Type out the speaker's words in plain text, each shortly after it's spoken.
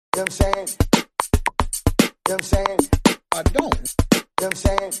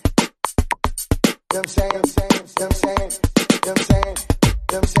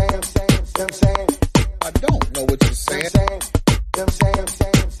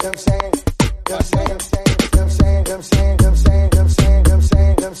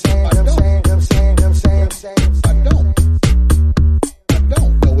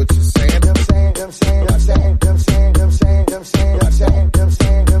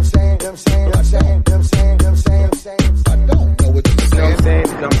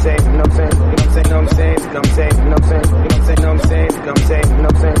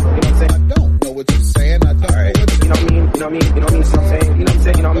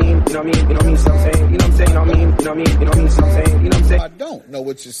know what you're saying. I don't know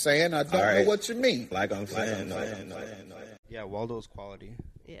what you're saying. I don't know what you mean. Like I'm saying. Yeah, Waldo's quality.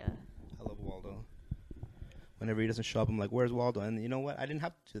 Yeah. I love Waldo. Whenever he doesn't show up, I'm like, "Where's Waldo?" And you know what? I didn't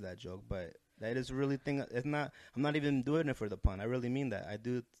have to do that joke, but that is really thing. It's not. I'm not even doing it for the pun. I really mean that. I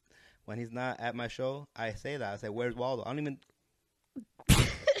do. When he's not at my show, I say that. I say, "Where's Waldo?" I don't even.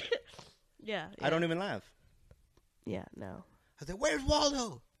 Yeah. I don't even laugh. Yeah. No. I say, "Where's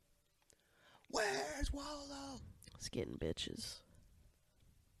Waldo? Where's Waldo?" It's getting bitches.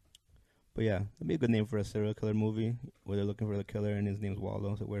 But yeah, it'd be a good name for a serial killer movie where they're looking for the killer and his name's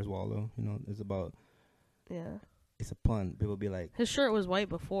Waldo. So where's Waldo? You know, it's about. Yeah. It's a pun. People be like, his shirt was white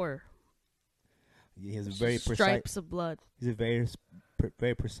before. He has a very precise. Stripes of blood. He's a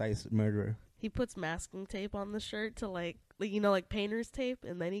very precise murderer. He puts masking tape on the shirt to like painter's tape,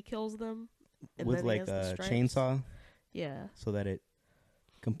 and then he kills them. And With then like a chainsaw. Yeah. So that it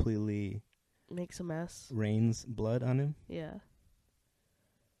completely makes a mess. Rains blood on him. Yeah.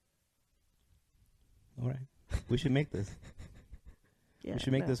 All right. We should make this. Yeah. We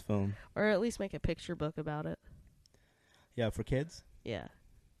should make this film. Or at least make a picture book about it. Yeah, for kids? Yeah.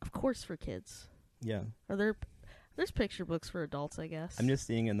 Of course for kids. Yeah. There's picture books for adults, I guess. I'm just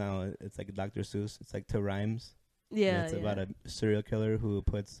seeing it now. It's like Dr. Seuss. It's like 2 rhymes. Yeah, it's about a serial killer who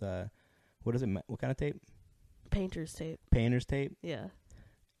puts, what is it? What kind of tape? Painter's tape. Painter's tape? Yeah.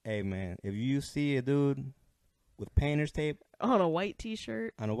 Hey, man, if you see a dude with painter's tape. On a white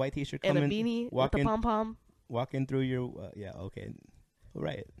t-shirt. On a white t-shirt. And a beanie with a pom-pom. Walking through your, yeah, okay.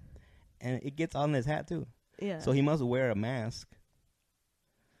 Right. And it gets on his hat, too. Yeah. So he must wear a mask.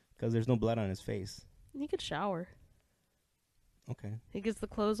 Because there's no blood on his face. He could shower. Okay. He gets the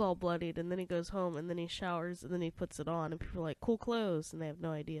clothes all bloodied, and then he goes home, and then he showers, and then he puts it on, and people are like, "Cool clothes," and they have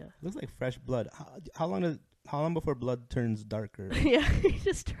no idea. Looks like fresh blood. How long before blood turns darker? Yeah, he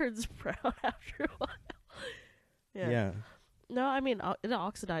just turns brown after a while. Yeah. No, I mean it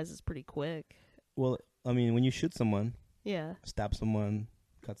oxidizes pretty quick. Well, I mean, when you shoot someone, stab someone,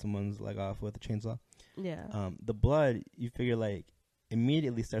 cut someone's leg off with a chainsaw. Yeah. The blood, you figure like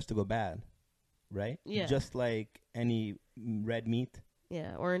immediately starts to go bad, right? Yeah. Just like any red meat.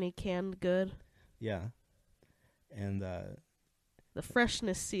 Yeah, or any canned good. Yeah. And the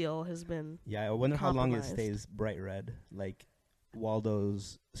freshness seal has been I wonder how long it stays bright red, like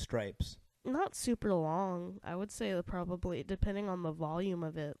Waldo's stripes. Not super long. I would say probably, depending on the volume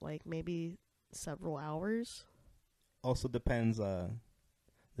of it, like maybe several hours. Also depends the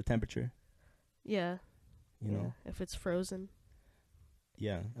temperature. Yeah. You know, if it's frozen.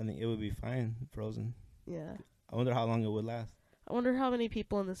 Yeah, I think it would be fine frozen. Yeah. I wonder how long it would last. I wonder how many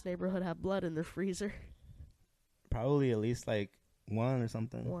people in this neighborhood have blood in their freezer. Probably at least like 1 or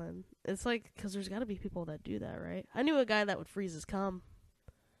something. 1. It's like, because there's got to be people that do that, right? I knew a guy that would freeze his cum.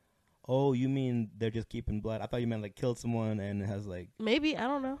 Oh, you mean they're just keeping blood? I thought you meant like killed someone and it has like... Maybe, I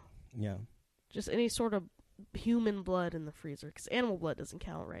don't know. Yeah. Just any sort of human blood in the freezer. Because animal blood doesn't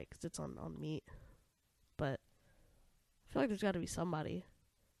count, right? Because it's on meat. But I feel like there's got to be somebody.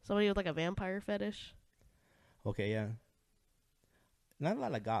 Somebody with like a vampire fetish. Okay, yeah. Not a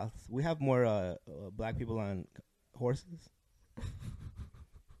lot of goths. We have more black people on horses.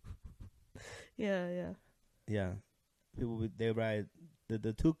 Yeah. Yeah. People, they ride...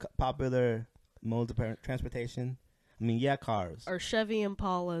 The 2 popular modes of transportation, I mean, cars. Are Chevy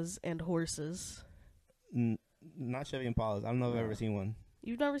Impalas and horses. Not Chevy Impalas. I don't know if I've ever seen one.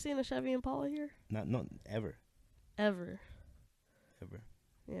 You've never seen a Chevy Impala here? Not ever. Ever.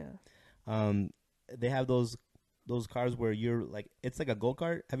 Yeah. They have those cars where you're like, it's like a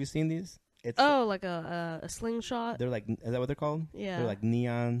go-kart. Have you seen these? It's like a slingshot? They're like, is that what they're called? Yeah. They're like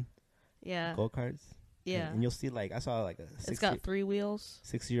neon go-karts. Yeah. And you'll see, like, I saw, like, it's got 3 wheels.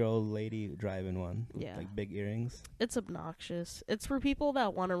 6-year-old lady driving one. Yeah. With, like, big earrings. It's obnoxious. It's for people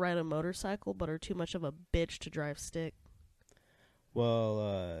that want to ride a motorcycle but are too much of a bitch to drive stick.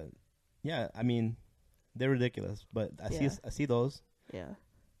 Well, yeah, I mean, they're ridiculous, but I see those. Yeah.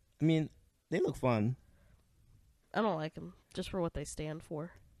 I mean, they look fun, I don't like them just for what they stand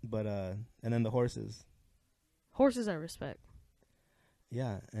for. but and then the horses. Horses I respect.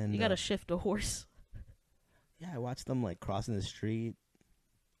 Yeah, and You gotta shift a horse. yeah, I watched them like crossing the street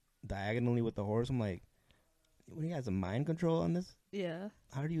diagonally with the horse. I'm like, what do you guys have mind control on this? Yeah.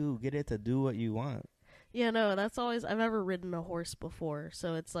 How do you get it to do what you want? Yeah, no, that's always... I've never ridden a horse before,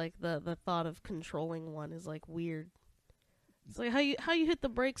 so it's like the thought of controlling one is like weird. It's like how you hit the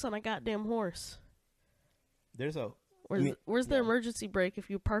brakes on a goddamn horse? There's a Where's the emergency brake if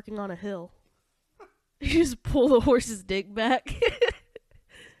you're parking on a hill? You just pull the horse's dick back.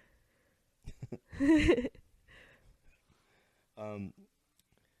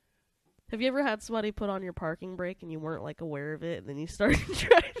 Have you ever had somebody put on your parking brake and you weren't like aware of it, and then you started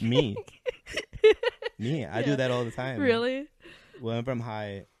driving? Me, I do that all the time. Really? Whenever I'm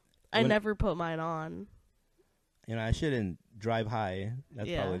high, I never put mine on. You know, I shouldn't drive high. That's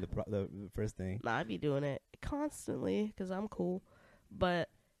probably the first thing. Nah, I'd be doing it constantly because I'm cool. But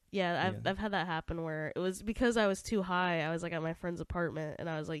yeah, I've had that happen where it was because I was too high. I was like at my friend's apartment and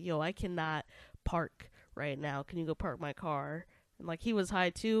I was like, "Yo, I cannot park right now. Can you go park my car?" And like he was high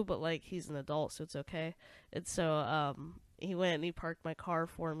too, but like he's an adult, so it's okay. And so he went and he parked my car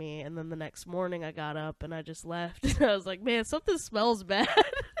for me. And then the next morning I got up and I just left. And I was like, "Man, something smells bad."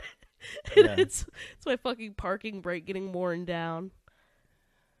 Yeah. It's my fucking parking brake getting worn down.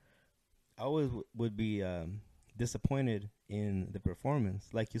 I always would be disappointed in the performance,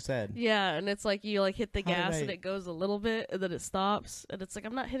 like you said. Yeah, and it's like you like hit the How did gas I- and it goes a little bit and then it stops. And it's like,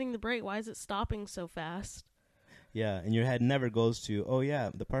 I'm not hitting the brake. Why is it stopping so fast? Yeah, and your head never goes to, oh yeah,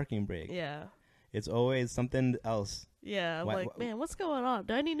 the parking brake. Yeah. It's always something else. Yeah, I'm Why- like, man, what's going on?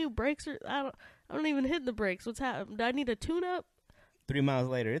 Do I need new brakes? Or I don't even hit the brakes. What's happening? Do I need a tune-up? 3 miles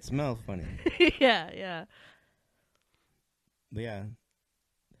later, it smells funny. Yeah. But yeah,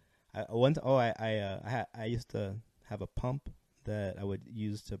 I used to have a pump that I would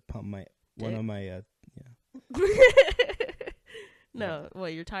use to pump one of my No,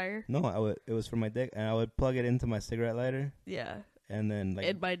 what, your tire? No, it was for my dick, and I would plug it into my cigarette lighter, Yeah. and then like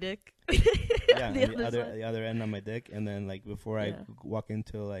In my dick? yeah, On the other other side? the other end on my dick, and then like before I Yeah. walk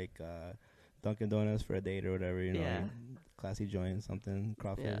into like Dunkin' Donuts for a date or whatever, you know, Yeah. classy joint, something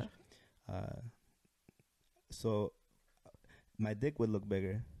crawfish. Yeah. So my dick would look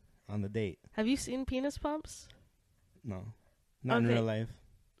bigger on the date. Have you seen penis pumps? No, not in Okay. real life.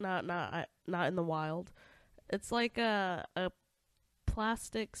 Not in the wild. It's like a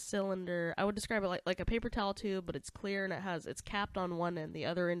plastic cylinder. I would describe it like a paper towel tube, but it's clear and it's capped on one end. The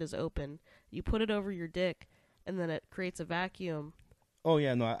other end is open. You put it over your dick, and then it creates a vacuum. Oh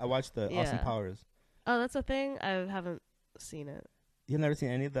yeah, no, I watched the Austin Yeah. Powers. Oh, that's a thing? I haven't seen it. You've never seen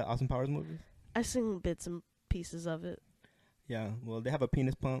any of the Austin Powers movies? I've seen bits and pieces of it. Yeah, well, they have a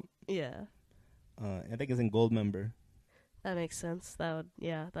penis pump. Yeah. I think it's in Goldmember. That makes sense. That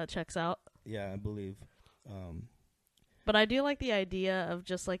checks out. Yeah, I believe. But I do like the idea of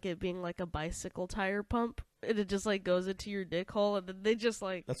just like it being like a bicycle tire pump, and it just like goes into your dick hole, and then they just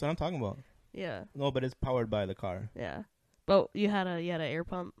like That's what I'm talking about. yeah. No, but it's powered by the car. Yeah. But you had an air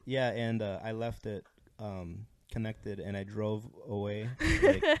pump. Yeah, and I left it connected, and I drove away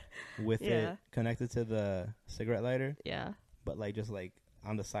like, with Yeah. it connected to the cigarette lighter, Yeah. but like just like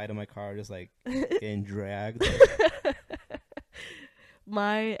on the side of my car, just like getting dragged.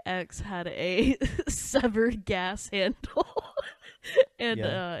 My ex had a severed gas handle,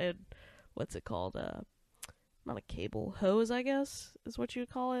 and what's it called? Not a cable, hose, I guess is what you would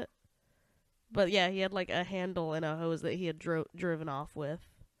call it. But yeah, he had like a handle and a hose that he had driven off with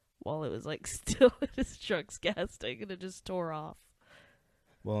while it was like still in his truck's gas tank, and it just tore off.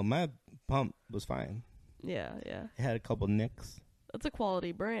 Well, my pump was fine. Yeah. It had a couple nicks. That's a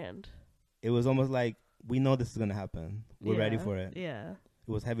quality brand. It was almost like, we know this is gonna happen. We're ready for it. Yeah.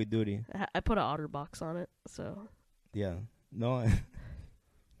 It was heavy duty. I put an OtterBox on it, so Yeah. No.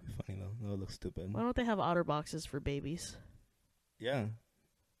 Funny though. No, it looks stupid. why don't they have OtterBoxes for babies? Yeah.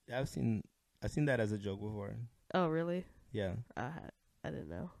 I've seen that as a joke before. Oh, really? Yeah. I didn't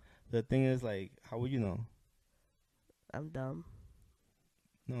know. The thing is, like, how would you know? I'm dumb.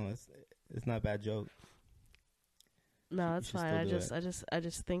 No, it's not a bad joke. No, You that's should fine. still do I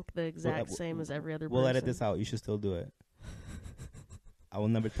just think the exact same as every other person. We'll edit this out. You should still do it. I will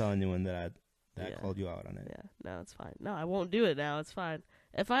never tell anyone that I Yeah. called you out on it. Yeah, no, it's fine. No, I won't do it now. It's fine.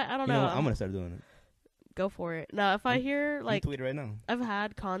 If I don't You know know, what? I'm gonna start doing it. go for it. No, if I hear I'm like tweet it right now. I've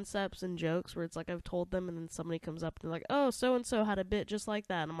had concepts and jokes where it's like I've told them and then somebody comes up and they're like, "Oh, so and so had a bit just like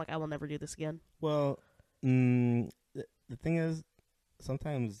that," and I'm like, "I will never do this again." Well, the thing is,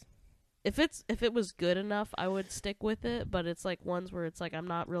 sometimes If it was good enough, I would stick with it. But it's like ones where it's like I'm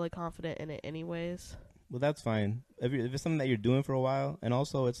not really confident in it anyways. Well, that's fine. If it's something that you're doing for a while, and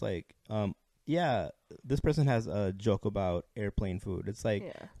also it's like, yeah, this person has a joke about airplane food. It's like,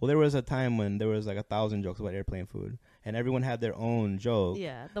 Yeah. well, there was a time when there was like 1,000 jokes about airplane food, and everyone had their own joke.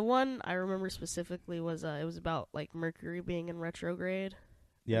 Yeah, the one I remember specifically was it was about like Mercury being in retrograde.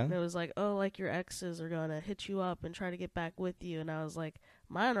 Yeah. And it was like, oh, like your exes are gonna hit you up and try to get back with you, and I was like,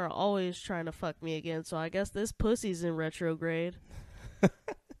 mine are always trying to fuck me again, so I guess this pussy's in retrograde.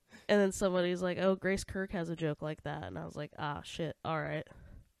 And then somebody's like, oh, Grace Kirk has a joke like that, and I was like, ah, shit, all right.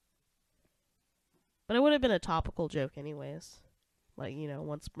 But it would have been a topical joke anyways, like, you know,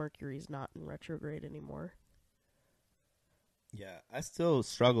 once Mercury's not in retrograde anymore. Yeah, I still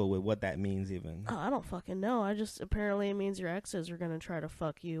struggle with what that means even. Oh, I don't fucking know. Apparently it means your exes are gonna try to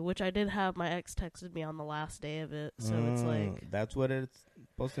fuck you, which I did have. My ex texted me on the last day of it, so it's like, that's what it's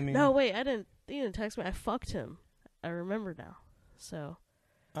supposed to mean? no, wait, he didn't text me. I fucked him. I remember now. So.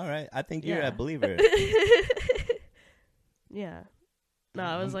 All right, I think you're Yeah. a believer. Yeah. No,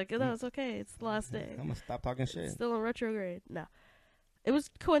 I was like, no, it's okay. It's the last day. I'm gonna stop talking shit. It's still in retrograde. No. It was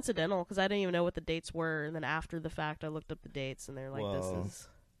coincidental because I didn't even know what the dates were, and then after the fact, I looked up the dates, and they're like, Well, this is...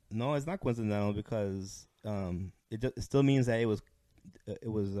 No, it's not coincidental because it still means that it was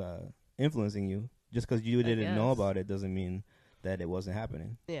influencing you. Just because you didn't know about it doesn't mean that it wasn't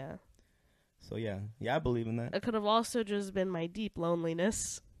happening. Yeah. So yeah, I believe in that. It could have also just been my deep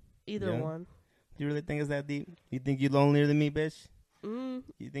loneliness. Either one. Do you really think it's that deep? You think you're lonelier than me, bitch? Mm.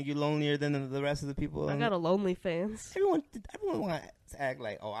 You think you're lonelier than the rest of the people? I got a lonely fans. Everyone wants to act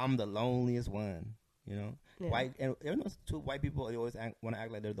like, oh, I'm the loneliest one. You know, Yeah. white and two white people. They always want to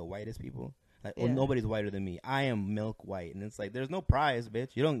act like they're the whitest people. Like, oh, Yeah. nobody's whiter than me. I am milk white, and it's like there's no prize, bitch.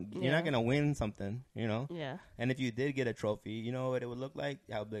 You're not gonna win something, you know. Yeah. And if you did get a trophy, you know what it would look like?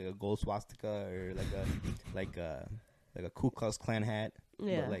 It would be like a gold swastika or like a Ku Klux Klan hat.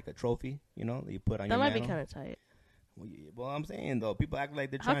 Yeah. But like a trophy, you know, that you put on That your might mantle. be kind of tight. Well, I'm saying though, people act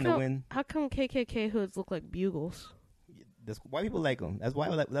like they're How trying come, to win. How come KKK hoods look like bugles? White people like them. That's why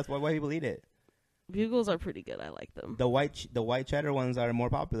white people eat it. Bugles are pretty good. I like them. The white cheddar ones are more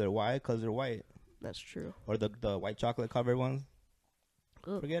popular. Why? Because they're white. That's true. Or the white chocolate covered ones.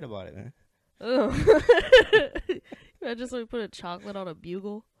 Ugh. Forget about it, man. Ugh. Imagine somebody put a chocolate on a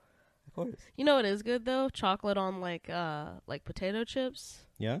bugle. Of course. You know what is good though? Chocolate on like potato chips.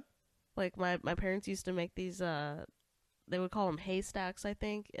 Yeah. Like my parents used to make these. They would call them haystacks, I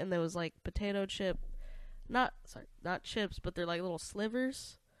think, and there was like potato chip, not chips, but they're like little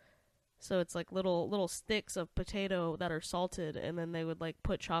slivers. So it's like little sticks of potato that are salted, and then they would like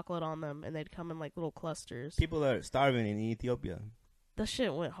put chocolate on them, and they'd come in like little clusters. People are starving in Ethiopia. That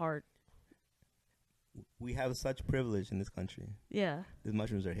shit went hard. We have such privilege in this country. Yeah. These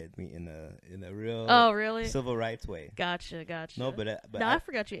mushrooms are hitting me in a real Really? civil rights way. Gotcha. No, but no, I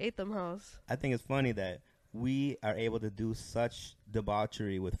forgot you ate them hoes. I think it's funny that we are able to do such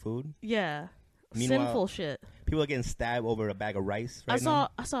debauchery with food. Yeah. Meanwhile, sinful shit. People are getting stabbed over a bag of rice right now.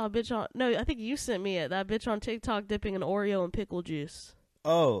 I saw a bitch on. No, I think you sent me it. That bitch on TikTok dipping an Oreo in pickle juice.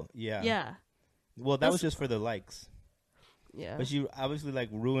 Oh yeah. Yeah. Well, that was just for the likes. Yeah. But she obviously like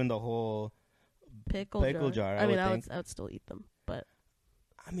ruined the whole pickle jar. I would still eat them, but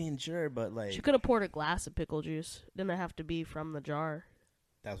I mean, sure, but like she could have poured a glass of pickle juice. Didn't have to be from the jar.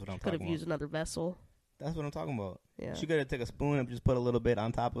 That's what I'm Could talking have about. used another vessel. That's what I'm talking about. Yeah. She could have took a spoon and just put a little bit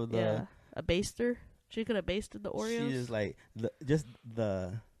on top of the. A baster. She could have basted the Oreos. She just like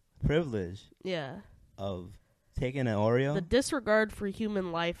the privilege. Yeah. Of taking an Oreo. The disregard for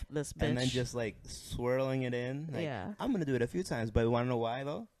human life in this bitch. And then just like swirling it in. Like, yeah. I'm gonna do it a few times, but you wanna know why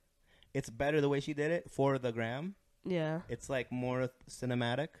though? It's better the way she did it for the gram. Yeah. It's like more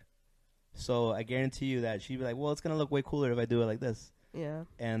cinematic. So I guarantee you that she'd be like, well, it's gonna look way cooler if I do it like this. Yeah.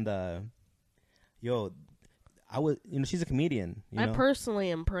 And I would, she's a comedian. I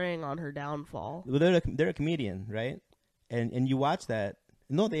personally am preying on her downfall. Well, they're a comedian, right? And you watch that.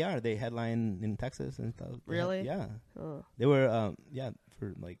 No, they are. They headline in Texas and stuff. Really? Yeah. Oh. They were,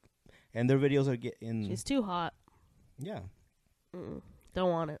 for like, and their videos are getting. She's too hot. Yeah. Don't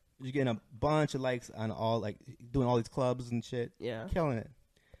want it. She's getting a bunch of likes on all, like, doing all these clubs and shit. Yeah. Killing it.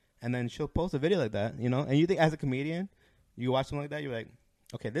 And then she'll post a video like that, and you think as a comedian, you watch something like that, you're like,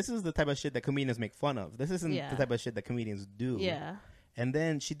 okay, this is the type of shit that comedians make fun of. This isn't the type of shit that comedians do. Yeah. And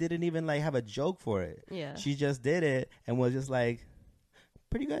then she didn't even like have a joke for it. Yeah. She just did it and was just like,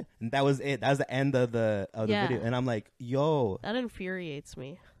 pretty good. And that was it. That was the end of the video. And I'm like, yo. That infuriates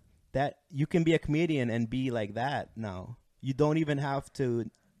me. That you can be a comedian and be like that now. You don't even have to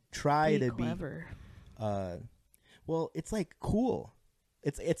try to clever. be. Well, it's like cool.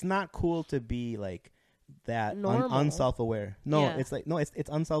 it's not cool to be like that Normal. unself-aware. No, Yeah. it's like no, it's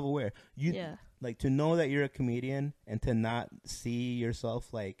unself-aware. You Yeah. like to know that you're a comedian and to not see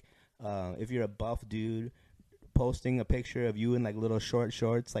yourself like if you're a buff dude posting a picture of you in like little short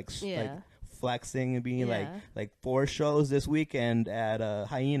shorts like like flexing and being like 4 shows this weekend at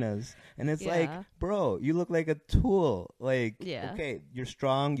Hyenas, and it's like, bro, you look like a tool. Like, okay, you're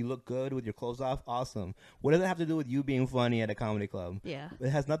strong, you look good with your clothes off, awesome. What does it have to do with you being funny at a comedy club? Yeah, it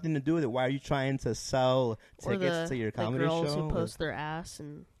has nothing to do with it. Why are you trying to sell tickets to your comedy show? Or the girls who post their ass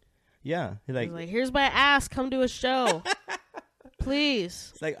and like here's my ass, come to a show.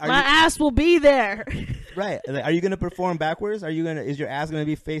 Please, like, my ass will be there. Right? Like, are you gonna perform backwards? Is your ass gonna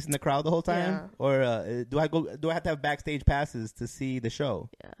be facing the crowd the whole time, or do I have to have backstage passes to see the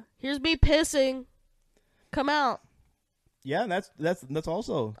show? Yeah. Here's me pissing. Come out. Yeah, that's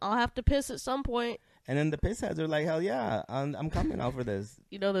also. I'll have to piss at some point. And then the piss heads are like, hell yeah, I'm coming out for this.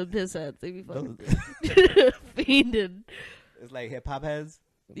 You know the piss heads, they be fucking fiending. It's like hip hop heads.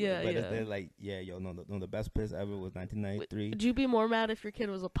 Yeah, but they're like, the best piss ever was 1993. Would you be more mad if your kid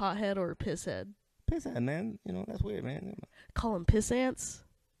was a pothead or a pisshead? Pisshead, man. That's weird, man. Call them pissants?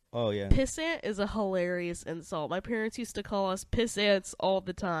 Oh, yeah. Pissant is a hilarious insult. My parents used to call us pissants all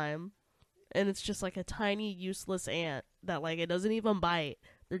the time. And it's just like a tiny, useless ant that, like, it doesn't even bite.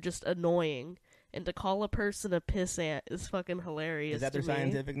 They're just annoying. And to call a person a pissant is fucking hilarious. Is that their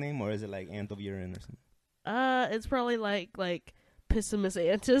scientific name, or is it like ant of urine or something? It's probably like Pissimus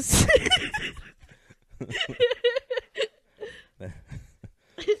antis.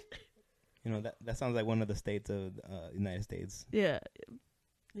 That sounds like one of the states of United States. Yeah.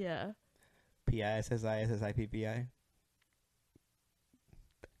 PISSISSIPPI.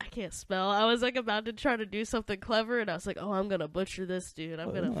 I can't spell. I was like about to try to do something clever, and I was like, "Oh, I'm gonna butcher this, dude.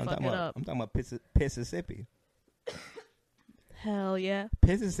 I'm gonna fuck it up." I'm talking about Mississippi. Hell yeah.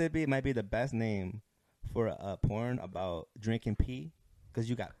 Mississippi might be the best name for a porn about drinking pee, because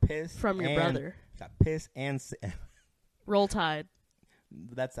you got piss from your brother. You got piss and Roll Tide.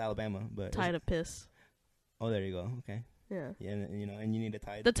 That's Alabama, but Tide of piss. Oh, there you go. Okay. Yeah. Yeah, and you need a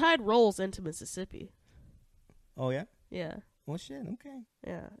tide. The tide rolls into Mississippi. Oh yeah. Yeah. Well, shit. Okay.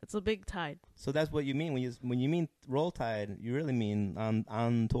 Yeah, it's a big tide. So that's what you mean when you mean roll tide. You really mean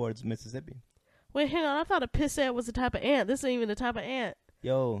on towards Mississippi. Wait, hang on. I thought a pissant was a type of ant. This ain't even a type of ant.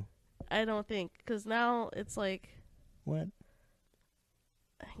 Yo. I don't think, because now it's like. What?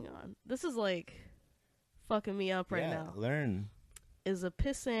 Hang on. This is like fucking me up right now. Learn. Is a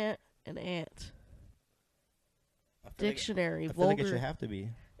pissant an ant? Dictionary. I feel like it should have to be.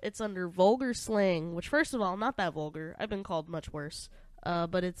 It's under vulgar slang, which, first of all, not that vulgar. I've been called much worse.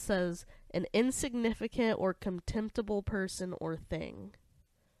 But it says an insignificant or contemptible person or thing.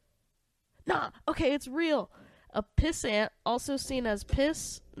 Nah, okay, it's real. A pissant, also seen as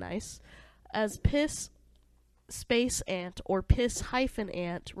piss, as piss space ant or piss hyphen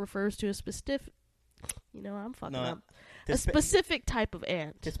ant, refers to a specific. I'm fucking up. A specific type of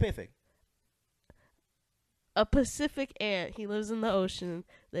ant. Specific. A Pacific ant. He lives in the ocean.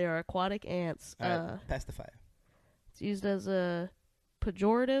 They are aquatic ants. Pestify. It's used as a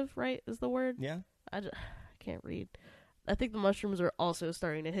pejorative, right? Is the word? Yeah. I can't read. I think the mushrooms are also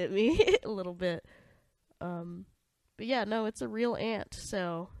starting to hit me a little bit. But yeah, no, it's a real ant.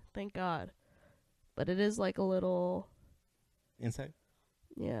 So thank God. But it is like a little insect.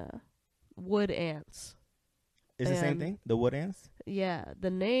 Yeah, wood ants. It's the same thing? The wood ants? Yeah. The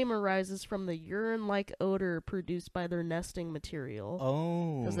name arises from the urine-like odor produced by their nesting material.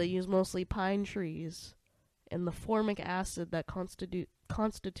 Oh. Because they use mostly pine trees. And the formic acid that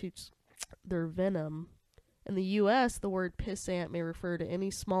constitutes their venom. In the U.S., the word pissant may refer to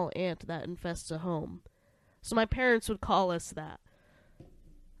any small ant that infests a home. So my parents would call us that.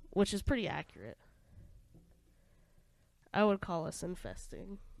 Which is pretty accurate. I would call us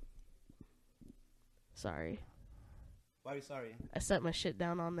infesting. Sorry. Why are you sorry? I set my shit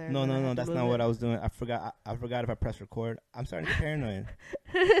down on there. No. That's not what I was doing. I forgot if I pressed record. I'm starting to get paranoid.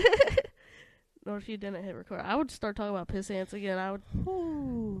 Or if you didn't hit record, I would start talking about piss ants again. I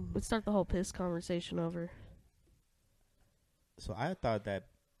would start the whole piss conversation over. So I thought that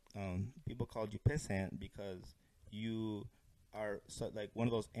people called you pissant because you are like one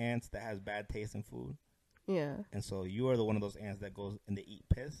of those ants that has bad taste in food. Yeah. And so you are the one of those ants that goes and they eat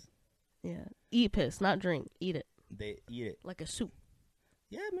piss. Yeah. Eat piss, not drink. Eat it. They eat it. Like a soup.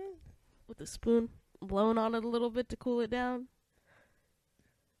 Yeah, man. With a spoon, blowing on it a little bit to cool it down.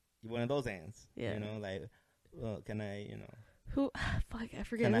 You're one of those ants. Yeah. Well, can I, Who, fuck, I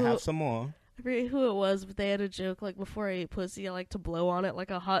forget Can I have some more? I forget who it was, but they had a joke, like, before I eat pussy, I like to blow on it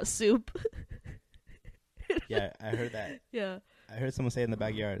like a hot soup. Yeah, I heard that. Yeah. I heard someone say it in the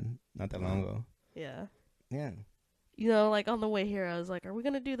backyard not that long ago. Yeah. Yeah. You know, like on the way here, I was like, are we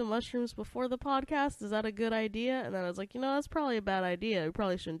going to do the mushrooms before the podcast? Is that a good idea? And then I was like, that's probably a bad idea. We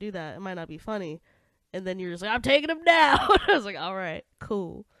probably shouldn't do that. It might not be funny. And then you're just like, I'm taking them now. I was like, all right,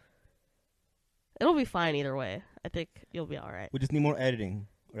 cool. It'll be fine either way. I think you'll be all right. We just need more editing,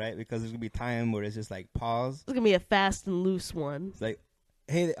 right? Because there's going to be time where it's just like pause. It's going to be a fast and loose one. It's like,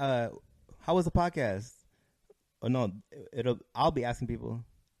 hey, how was the podcast? Oh, no, I'll be asking people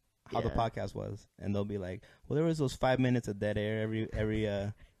how the podcast was, and they'll be like, well, there was those 5 minutes of dead air every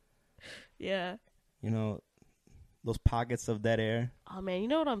yeah, those pockets of dead air. Oh man, you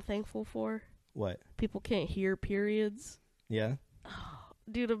know what I'm thankful for? What? People can't hear periods. Yeah. Oh,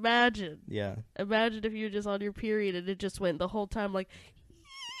 dude, imagine if you were just on your period and it just went the whole time like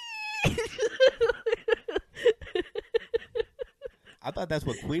I thought that's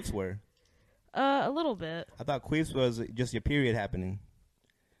what queefs were. A little bit. I thought queefs was just your period happening.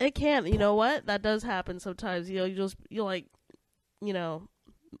 It can. You know what? That does happen sometimes. You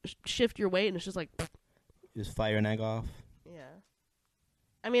shift your weight and it's just like. Just fire an egg off. Yeah.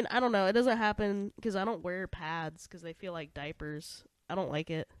 I mean, I don't know. It doesn't happen because I don't wear pads because they feel like diapers. I don't like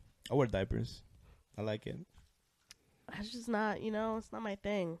it. I wear diapers. I like it. It's just not, it's not my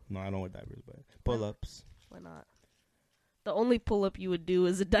thing. No, I don't wear diapers, but pull-ups. Why not? The only pull-up you would do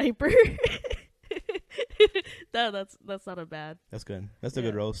is a diaper. That's not a bad. That's good. That's a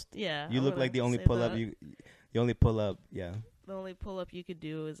good roast. Yeah. You look like the only pull-up the only pull-up, yeah. The only pull-up you could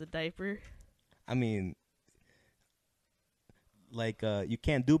do is a diaper. I mean, like, you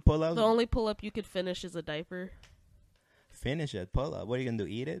can't do pull-ups? The only pull-up you could finish is a diaper. Finish it, pull-up. What are you going to do,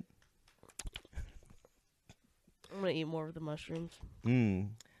 eat it? I'm going to eat more of the mushrooms.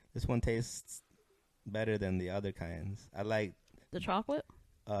 This one tastes better than the other kinds. I like... The chocolate?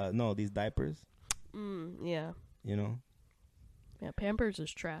 No, these diapers. Yeah. Yeah, Pampers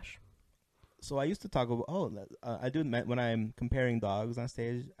is trash. So I used to talk about, I do, when I'm comparing dogs on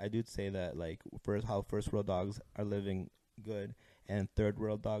stage, I do say that, like, how first world dogs are living good and third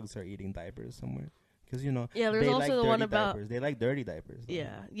world dogs are eating diapers somewhere. Because, yeah, there's also the one about diapers. They like dirty diapers. Though.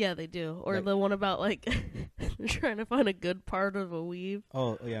 Yeah, they do. Or the one about, like, they're trying to find a good part of a weave.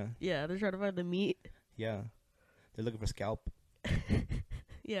 Oh, yeah. Yeah, they're trying to find the meat. Yeah. They're looking for scalp.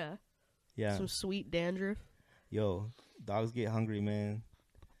 Yeah. Yeah. Some sweet dandruff. Yo, dogs get hungry, man.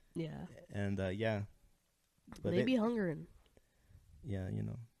 Yeah. And, yeah. But they be hungering. Yeah,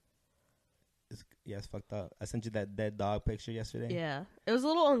 It's fucked up. I sent you that dead dog picture yesterday. Yeah. It was a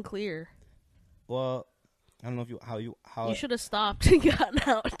little unclear. Well, I don't know if how you should have stopped and gotten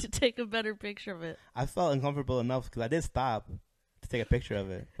out to take a better picture of it. I felt uncomfortable enough because I did stop to take a picture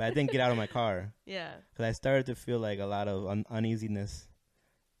of it, but I didn't get out of my car. Yeah. Because I started to feel like a lot of uneasiness.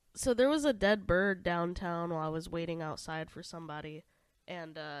 So there was a dead bird downtown while I was waiting outside for somebody,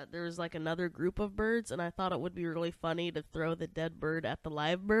 and there was like another group of birds, and I thought it would be really funny to throw the dead bird at the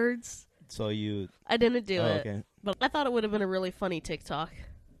live birds. So I didn't do it, okay. But I thought it would have been a really funny TikTok.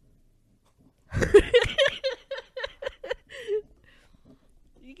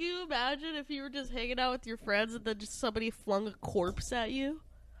 Can you imagine if you were just hanging out with your friends and then just somebody flung a corpse at you?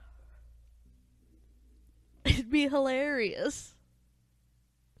 It'd be hilarious.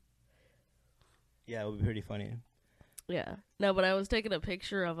 Yeah, it would be pretty funny. Yeah. No, but I was taking a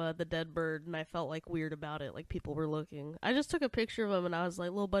picture of the dead bird, and I felt like weird about it. Like people were looking. I just took a picture of him, and I was like,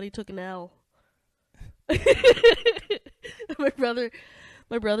 "Little buddy took an L." My brother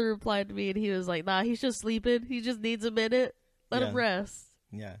replied to me, and he was like, "Nah, he's just sleeping. He just needs a minute. Let him rest."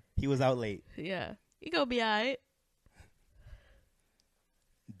 Yeah, he was out late. Yeah, he gonna be alright.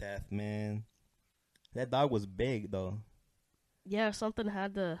 Death, man. That dog was big though. Yeah, something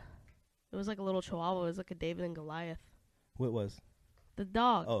had to. It was like a little chihuahua. It was like a David and Goliath. What was? The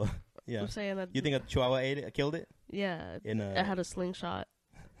dog. Oh, yeah. I'm saying that. You think a chihuahua ate it? Killed it? Yeah. It had a slingshot.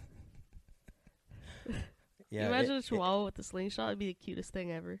 Yeah. Imagine a chihuahua with a slingshot. It'd be the cutest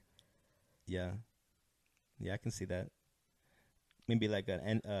thing ever. Yeah. Yeah, I can see that. Maybe like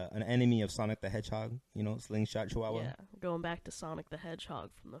an enemy of Sonic the Hedgehog, slingshot chihuahua. Yeah, going back to Sonic the Hedgehog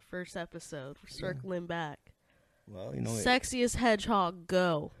from the first episode. We're circling back. Well, Sexiest hedgehog,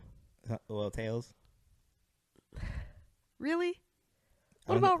 go. Well, Tails. Really?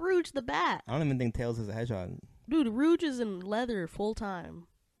 What about Rouge the Bat? I don't even think Tails is a hedgehog. Dude, Rouge is in leather full time.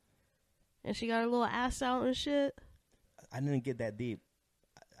 And she got her little ass out and shit. I didn't get that deep.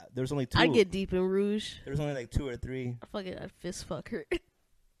 There's only 2. I get deep in Rouge. There's only like 2 or 3. I'd fist fuck her.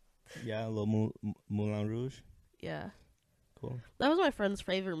 Yeah, a little Moulin Rouge. Yeah. Cool. That was my friend's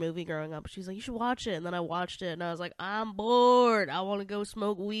favorite movie growing up. She's like, you should watch it. And then I watched it, and I was like, I'm bored. I want to go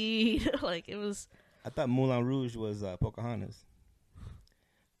smoke weed. Like, it was... I thought Moulin Rouge was Pocahontas.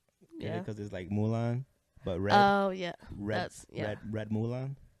 Yeah. Because it's like Mulan, but red. Oh yeah. red, That's yeah. red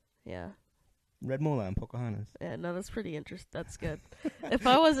Mulan. Yeah. Red Mulan, Pocahontas. Yeah. No, that's pretty interesting. That's good. If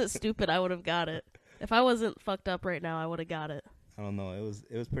I wasn't stupid, I would have got it. If I wasn't fucked up right now, I would have got it. I don't know. It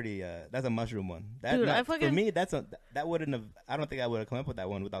was pretty. That's a mushroom one. Dude, for me, that wouldn't have. I don't think I would have come up with that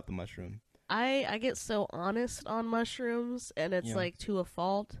one without the mushroom. I get so honest on mushrooms, and it's like to a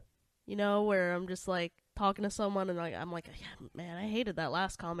fault, you know, where I'm just like talking to someone and I'm like, yeah, man, I hated that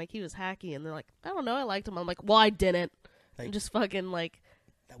last comic. He was hacky, and they're like, I don't know, I liked him. I'm like, well, I didn't. Like, I'm just fucking like,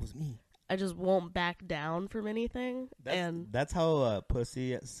 that was me. I just won't back down from anything. That's how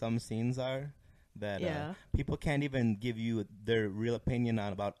pussy some scenes are. That people can't even give you their real opinion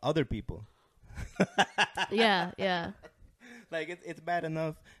on about other people. Yeah. Like, it's bad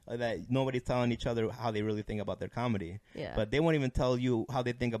enough that nobody's telling each other how they really think about their comedy. Yeah. But they won't even tell you how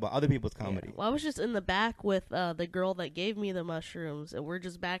they think about other people's comedy. Yeah. Well, I was just in the back with the girl that gave me the mushrooms, and we're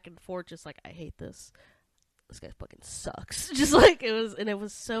just back and forth, just like, I hate this. This guy fucking sucks. Just like it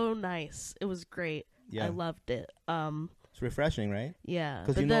was so nice. It was great. Yeah. I loved it. It's refreshing, right? Yeah.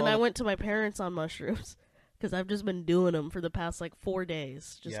 But then I went to my parents on mushrooms because I've just been doing them for the past like 4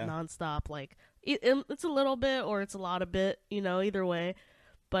 days, just nonstop. Like it's a little bit or it's a lot of bit, you know, either way.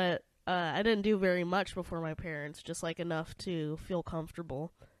 But I didn't do very much before my parents, just like enough to feel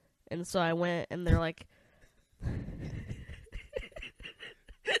comfortable. And so I went, and they're like,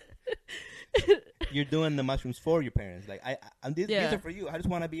 you're doing the mushrooms for your parents. Like these are for you. I just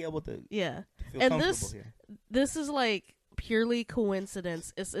want to be able to feel comfortable here. This is like purely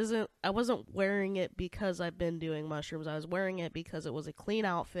coincidence. I wasn't wearing it because I've been doing mushrooms. I was wearing it because it was a clean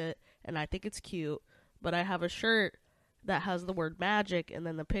outfit and I think it's cute. But I have a shirt that has the word magic and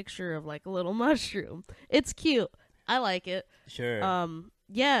then the picture of like a little mushroom. It's cute. I like it. Sure.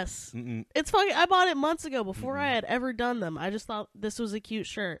 Yes. Mm-mm. It's fucking. I bought it months ago before I had ever done them. I just thought this was a cute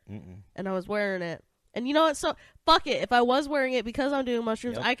shirt, and I was wearing it. And you know what? So fuck it. If I was wearing it because I'm doing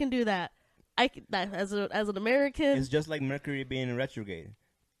mushrooms, I can do that. That as an American. It's just like Mercury being in retrograde.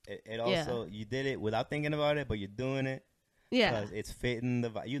 It also you did it without thinking about it, but you're doing it. Yeah, because it's fitting the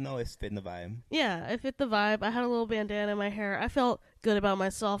vibe. You know, it's fitting the vibe. Yeah, it fit the vibe. I had a little bandana in my hair. I felt good about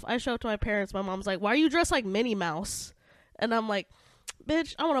myself. I showed up to my parents. My mom's like, "Why are you dressed like Minnie Mouse?" And I'm like,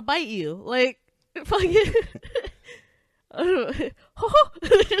 "Bitch, I want to bite you." Like, fucking.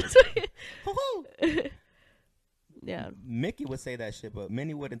 Yeah. Mickey would say that shit, but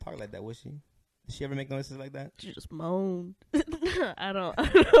Minnie wouldn't talk like that, would she? Did she ever make noises like that? She just moaned. I don't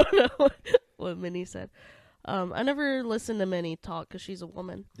know what Minnie said. I never listened to Minnie talk because she's a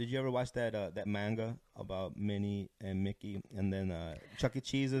woman. Did you ever watch that manga about Minnie and Mickey, and then Chuck E.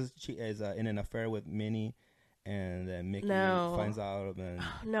 Cheese is in an affair with Minnie, and then Mickey finds out?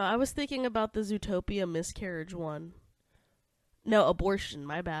 No, I was thinking about the Zootopia miscarriage one. No, abortion.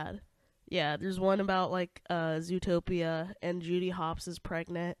 My bad. Yeah, there's one about like Zootopia, and Judy Hopps is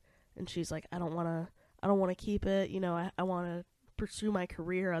pregnant, and she's like, I don't want to keep it. You know, I want to pursue my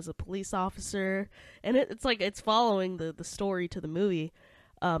career as a police officer. And it's like it's following the story to the movie.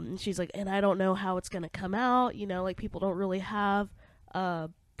 And she's like, and I don't know how it's gonna come out. You know, like people don't really have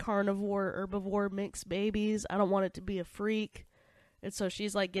carnivore herbivore mixed babies. I don't want it to be a freak. And so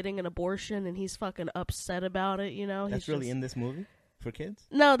she's like getting an abortion, and he's fucking upset about it. You know, that's really in this movie for kids.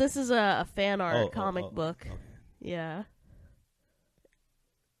 No, this is a fan art comic book. Okay. Yeah.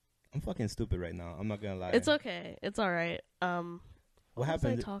 I'm fucking stupid right now. I'm not gonna lie. It's okay. It's all right. What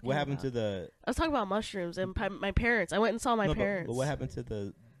happened? What happened to the? I was talking about mushrooms and my parents. I went and saw my parents. But what happened to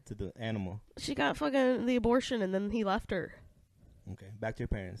the animal? She got fucking the abortion, and then he left her. Okay, back to your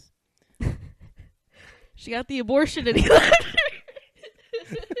parents. She got the abortion, and he left her.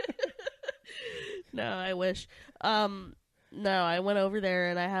 No, I wish. No, I went over there,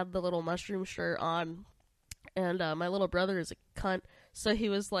 and I had the little mushroom shirt on, and my little brother is a cunt, so he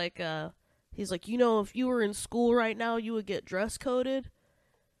was like, he's like, you know, if you were in school right now, you would get dress coded.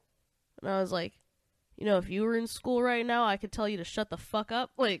 And I was like, you know, if you were in school right now, I could tell you to shut the fuck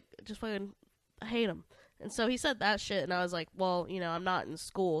up. Like, just fucking, I hate him. And so he said that shit, and I was like, well, you know, I'm not in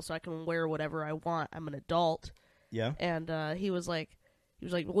school, so I can wear whatever I want. I'm an adult. Yeah. And he was like,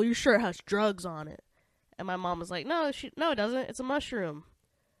 well, your shirt has drugs on it. And my mom was like, no, it doesn't. It's a mushroom.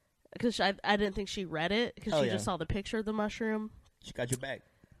 Because I didn't think she read it, because she just saw the picture of the mushroom. She got your back.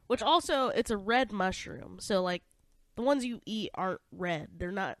 Which also, it's a red mushroom. So, like, the ones you eat aren't red.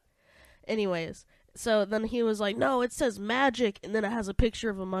 They're not. Anyways, so then he was like, no, it says magic, and then it has a picture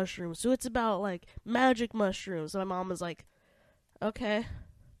of a mushroom. So it's about, like, magic mushrooms. So my mom was like, okay.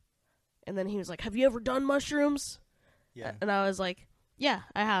 And then he was like, have you ever done mushrooms? Yeah. And I was like, yeah,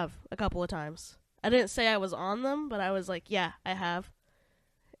 I have a couple of times. I didn't say I was on them, but I was like, yeah, I have.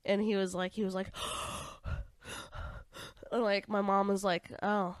 And he was like, like my mom was like,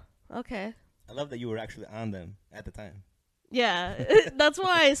 oh, okay. I love that you were actually on them at the time. Yeah, that's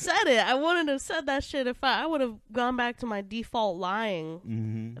why I said it. I wouldn't have said that shit if I would have gone back to my default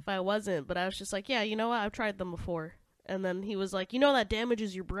lying if I wasn't. But I was just like, yeah, you know what? I've tried them before. And then he was like, you know that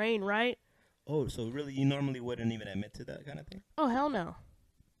damages your brain, right? Oh, so really you normally wouldn't even admit to that kind of thing? Oh, hell no.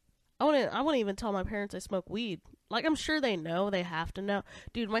 I wouldn't even tell my parents I smoke weed. Like, I'm sure they know. They have to know.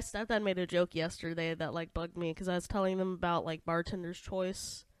 Dude, my stepdad made a joke yesterday that, like, bugged me because I was telling them about, like, bartender's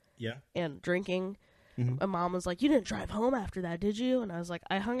choice. Yeah. And drinking. My mom was like, you didn't drive home after that, did you? And I was like,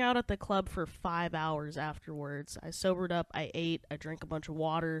 I hung out at the club for 5 hours afterwards. I sobered up. I ate. I drank a bunch of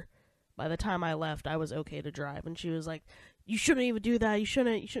water. By the time I left, I was okay to drive. And she was like, you shouldn't even do that. You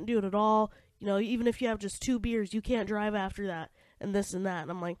shouldn't do it at all. You know, even if you have just 2 beers, you can't drive after that. And this and that.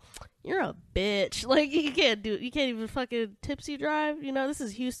 And I'm like, you're a bitch. Like, you can't even fucking tipsy drive. You know, this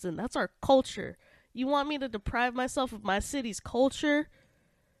is Houston. That's our culture. You want me to deprive myself of my city's culture?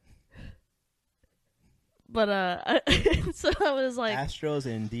 But, so I was like... Astros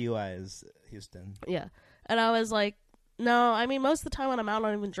and DUIs, Houston. Yeah. And I was like, no, I mean, most of the time when I'm out, I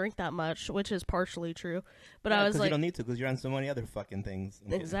don't even drink that much, which is partially true. But I was like... you don't need to, because you're on so many other fucking things.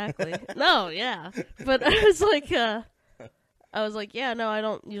 Exactly. No, yeah. But I was like, yeah, no, I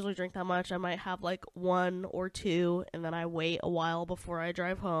don't usually drink that much. I might have, like, 1 or 2, and then I wait a while before I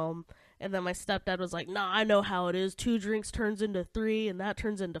drive home. And then my stepdad was like, nah, I know how it is. 2 drinks turns into 3, and that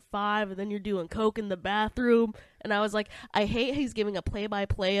turns into 5, and then you're doing coke in the bathroom. And I was like, I hate he's giving a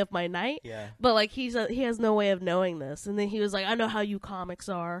play-by-play of my night. Yeah. But, like, he has no way of knowing this. And then he was like, I know how you comics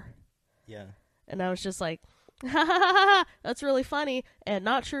are. Yeah. And I was just like, ha ha ha ha, that's really funny, and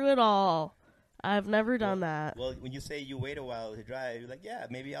not true at all. I've never done that. Well, when you say you wait a while to drive, you're like, yeah,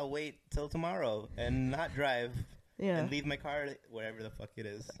 maybe I'll wait till tomorrow and not drive. Yeah. And leave my car wherever the fuck it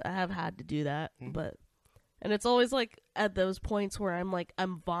is. I have had to do that, and it's always like at those points where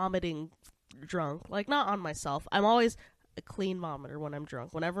I'm vomiting drunk, like not on myself. I'm always a clean vomiter when I'm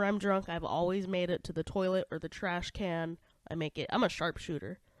drunk. Whenever I'm drunk, I've always made it to the toilet or the trash can. I'm a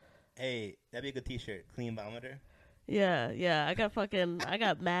sharpshooter. Hey, that'd be a good t-shirt, clean vomiter. Yeah. I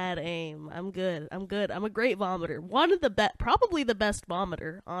got mad aim. I'm good. I'm a great vomiter. One of the probably the best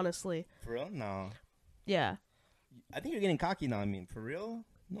vomiter, honestly. For real? No. Yeah. I think you're getting cocky now. I mean, for real?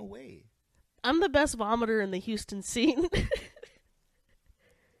 No way. I'm the best vomiter in the Houston scene.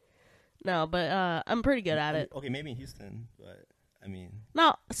 No, but I'm pretty good at it. Okay, maybe in Houston, but I mean...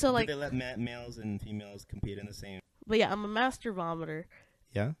 No, so like... Do they let males and females compete in the same... But yeah, I'm a master vomiter.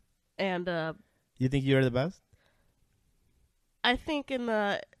 Yeah? And, You think you're the best? I think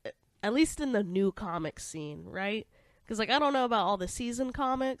at least in the new comic scene, right? Because, like, I don't know about all the season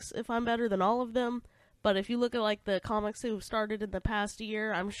comics, if I'm better than all of them. But if you look at, like, the comics who've started in the past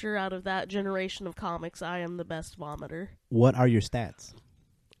year, I'm sure out of that generation of comics, I am the best vomiter. What are your stats?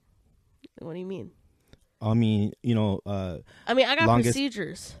 What do you mean? I mean, I got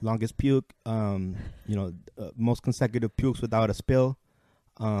procedures. Longest puke, most consecutive pukes without a spill.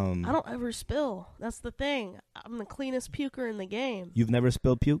 I don't ever spill. That's the thing. I'm the cleanest puker in the game. You've never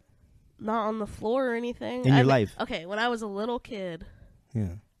spilled puke? Not on the floor or anything. In your life? Okay, when I was a little kid.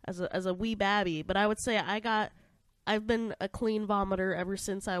 Yeah. As a wee babby, but I would say I've been a clean vomiter ever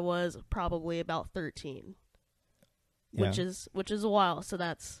since I was probably about 13, which is a while. So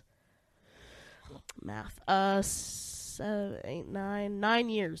that's math. 7, 8, 9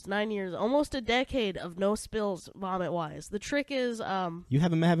 years, almost a decade of no spills vomit wise. The trick is, you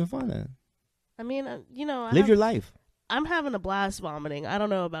haven't been having fun then. I mean, live your life. I'm having a blast vomiting. I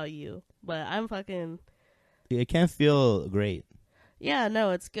don't know about you, but I'm fucking. It can't feel great. Yeah, no,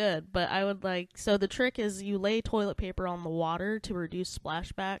 it's good, but I would so the trick is you lay toilet paper on the water to reduce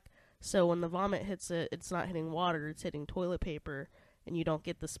splashback, so when the vomit hits it, it's not hitting water, it's hitting toilet paper, and you don't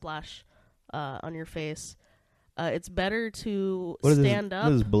get the splash on your face. It's better to stand up.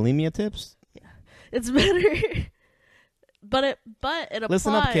 What is bulimia tips? Yeah. It's better, but it applies.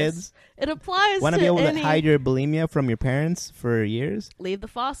 Listen up, kids. It applies Want to be able to hide your bulimia from your parents for years? Leave the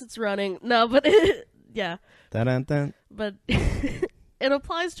faucets running. No, but yeah. Dun-dun-dun. But it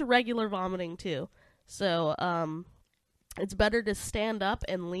applies to regular vomiting too. So it's better to stand up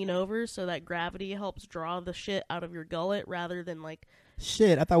and lean over so that gravity helps draw the shit out of your gullet rather than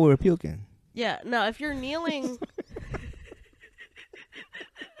Shit, I thought we were puking. Yeah, no, if you're kneeling...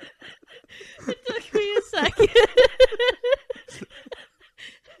 It took me a second.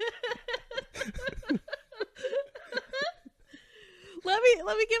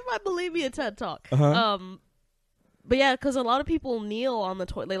 Let me give my bulimia TED talk. Uh-huh. But yeah, because a lot of people kneel on the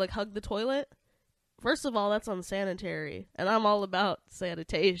toilet. They hug the toilet First of all, that's unsanitary, and I'm all about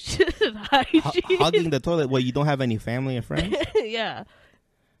sanitation and hygiene. Hogging the toilet. Well, you don't have any family or friends? Yeah.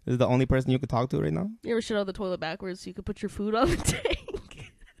 This is the only person you could talk to right now? You ever shit on the toilet backwards so you could put your food on the tank?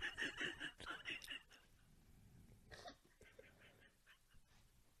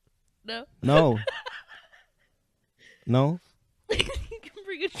 No. No. No. You can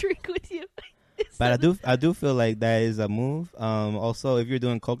bring a drink with you. But I do feel like that is a move. Also, if you're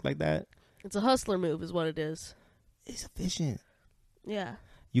doing coke like that, It's a hustler move is what it is. it's efficient. Yeah.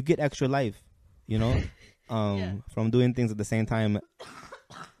 You get extra life, you know, Yeah. from doing things at the same time.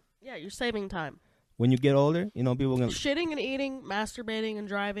 Yeah, you're saving time. When you get older, you know, people gonna Shitting and eating, masturbating and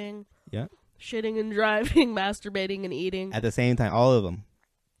driving. yeah Shitting and driving, masturbating and eating. at the same time, all of them,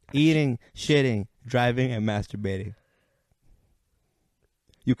 eating, shitting, driving, and masturbating.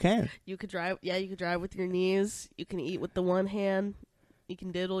 You can. You could drive. Yeah, you could drive with your knees. You can eat with the one hand. You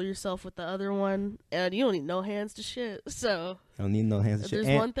can diddle yourself with the other one, and you don't need no hands to shit. So I don't need no hands. if To shit.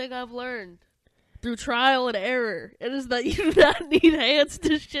 there's one thing I've learned through trial and error, it is that you do not need hands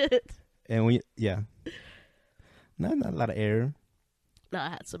to shit. And when not a lot of error. No, I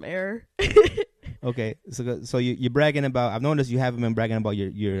had some error. Okay, so you're bragging about. I've noticed you haven't been bragging about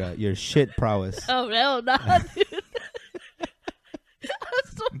your shit prowess. Oh no, not dude. I'm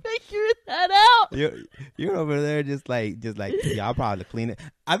still figuring that out. You're over there just like yeah, I'll probably clean it.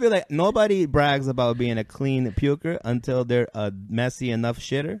 I feel like nobody brags about being a clean puker until they're a messy enough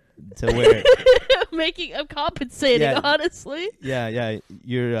shitter to where I'm compensating, Yeah. honestly. yeah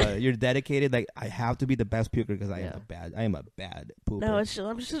you're dedicated. Like I have to be the best puker because I Yeah. am a bad pooper. No,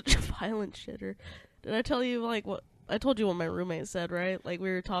 I'm just a violent shitter. Did I tell you like what I told you what my roommate said, right? Like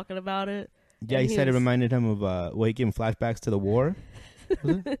we were talking about it. Yeah, and he said it was reminded him of he gave him flashbacks to the war.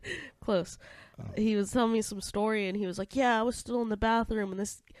 close. Oh. He was telling me some story, and he was like, "Yeah, I was still in the bathroom, and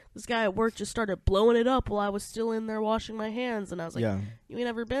this guy at work just started blowing it up while I was still in there washing my hands." And I was like, Yeah, "You ain't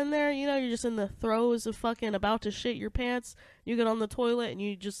ever been there? You know, you're just in the throes of fucking about to shit your pants. You get on the toilet and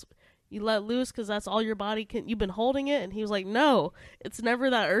you let loose because that's all your body can. You've been holding it." And he was like, "No, it's never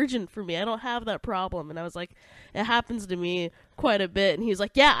that urgent for me. I don't have that problem." And I was like, "It happens to me quite a bit." And he was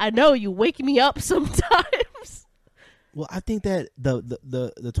like, "Yeah, I know. You wake me up sometimes." well, I think that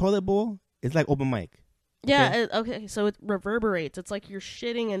the toilet bowl is like open mic. Yeah, okay, so it reverberates. It's like you're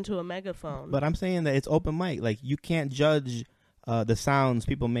shitting into a megaphone. But I'm saying that it's open mic. Like you can't judge the sounds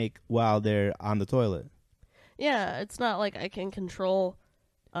people make while they're on the toilet. Yeah, it's not like I can control.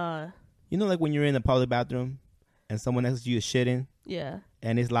 You know, like when you're in the public bathroom and someone next to you is shitting Yeah,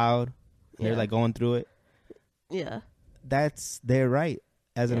 and it's loud, and they're Yeah. like going through it. yeah. That's their right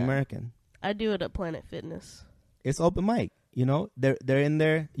as an Yeah. American. I do it at Planet Fitness. It's open mic. You know, they're in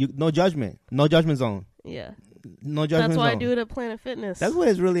there. No judgment zone. Yeah, No judgment that's why I zone. do it at Planet Fitness. That's what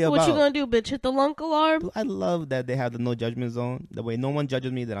it's really about. What you gonna do, bitch? Hit the lunk alarm? I love that they have the no judgment zone. The way no one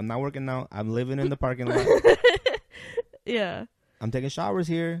judges me that I'm not working out. I'm living in the parking lot. Yeah, I'm taking showers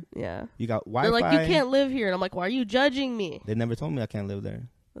here. yeah. You got Wi-Fi. They're like, you can't live here, and I'm like, why are you judging me? They never told me I can't live there.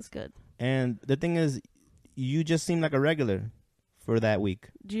 That's good. And the thing is, you just seem like a regular for that week.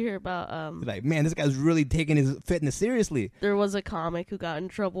 Did you hear about You're like, man, this guy's really taking his fitness seriously. There was a comic who got in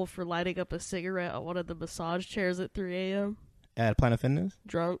trouble for lighting up a cigarette on one of the massage chairs at 3 a.m. At Planet Fitness?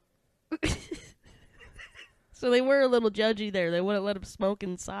 drunk. So they were a little judgy there. They wouldn't let him smoke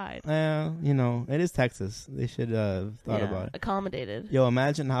inside. Well, you know, it is Texas. They should have thought about it. Accommodated. Yo,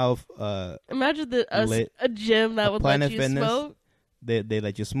 imagine how Imagine lit. a gym that A would Planet let you Fitness. smoke. they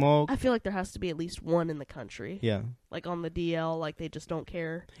let you smoke. I feel like there has to be at least one in the country. Yeah. Like on the DL, like they just don't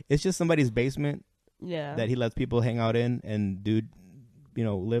care. It's just somebody's basement Yeah. that he lets people hang out in and do, you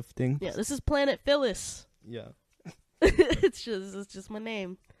know, lifting. Yeah, this is Planet Phyllis. Yeah. It's just my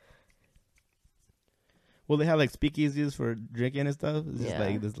name. Well, they have like speakeasies for drinking and stuff. It's just Yeah.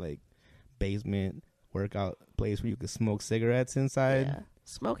 like this like basement workout place where you can smoke cigarettes inside. Yeah.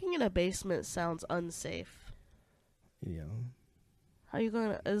 Smoking in a basement sounds unsafe. You know. How you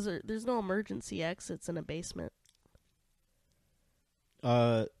gonna? There's no emergency exits in a basement.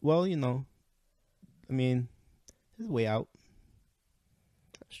 Well, you know, I mean, there's a way out.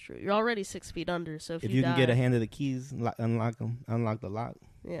 That's true. You're already 6 feet under, so if If you you die, can get a hand of the keys, unlock the lock.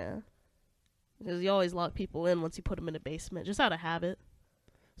 yeah. Because you always lock people in once you put them in a basement, just out of habit.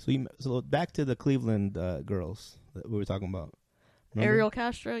 So back to the Cleveland girls that we were talking about. Remember? Ariel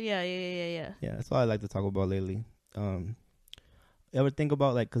Castro, yeah. Yeah, that's all I like to talk about lately. ever think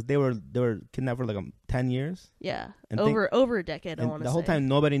about like because they were kidnapped for like 10 years? Yeah, And over a decade. I And want to the say. whole time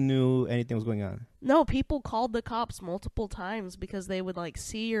nobody knew anything was going on. No, people called the cops multiple times because they would like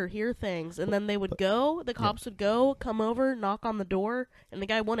see or hear things, and then they would go. The cops would go, come over, knock on the door, and the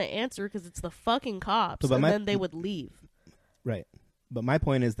guy wouldn't answer because it's the fucking cops, But and then they would leave. Right. But my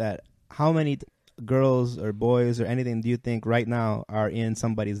point is that how many girls or boys or anything do you think right now are in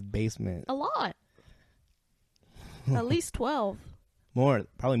somebody's basement? A lot. At least 12. More,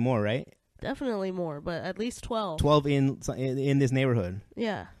 probably more, right? Definitely more, but at least 12. 12 in this neighborhood.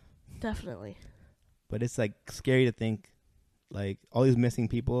 Yeah, definitely. But it's like scary to think, like all these missing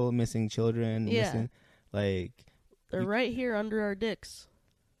people, missing children, Yeah. like They're right here under our dicks.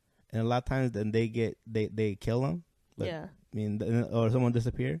 and a lot of times then they kill them. Like, Yeah. I mean, or someone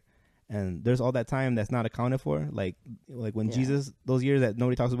disappear, and there's all that time that's not accounted for. Like when Yeah. Jesus, those years that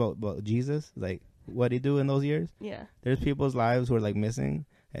nobody talks about Jesus, like what he do in those years. Yeah. There's people's lives who are like missing,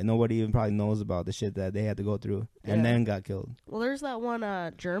 and nobody even probably knows about the shit that they had to go through, and Yeah. then got killed. Well, there's that one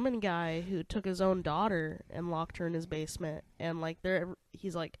German guy who took his own daughter and locked her in his basement, and like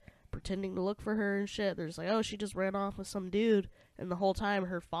he's like pretending to look for her and shit. There's like, oh, she just ran off with some dude, and the whole time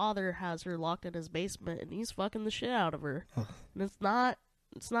her father has her locked in his basement, and he's fucking the shit out of her. And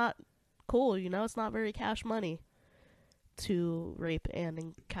it's not cool, you know. It's not very cash money to rape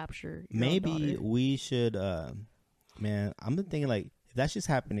and capture. Your own Maybe daughter. we should, man. I'm thinking like if that's just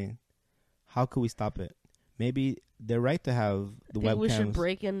happening, how could we stop it? Maybe they're right to have the I think we should webcams.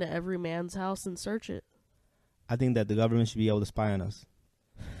 break into every man's house and search it. I think that the government should be able to spy on us.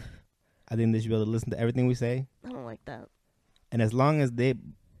 I think they should be able to listen to everything we say, I don't like that. and as long as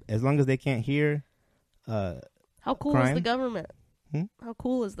they can't hear, How cool is the crime? government? Hmm? How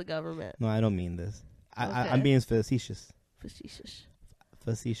cool is the government? no, I don't mean this. Okay. I'm being facetious. Facetious.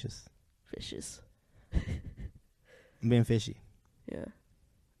 Facetious. Fishes. I'm being fishy. Yeah.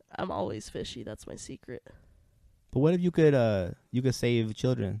 I'm always fishy. That's my secret. But what if you could save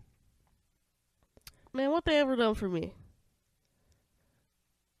children? Man, what they ever done for me?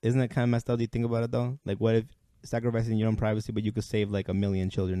 Isn't that kind of messed up? Do you think about it though? Like, what if sacrificing your own privacy, but you could save like 1 million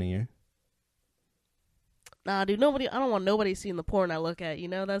children a year? Nah, dude. I don't want nobody seeing the porn I look at. You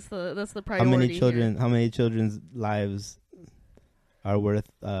know, that's the How priority. many here. children? How many children's lives are worth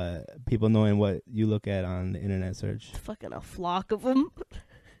people knowing what you look at on the internet search? Fucking a flock of them.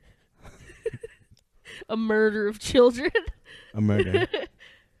 A murder of children. A murder.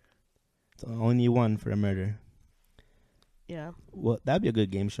 It's only one for a murder. Yeah. Well, that'd be a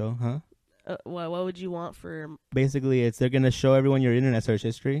good game show, huh? What would you want for? Basically, they're gonna show everyone your internet search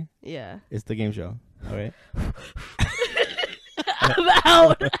history. Yeah. It's the game show. All right. I'm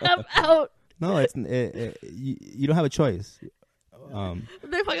out. I'm out. No, you don't have a choice.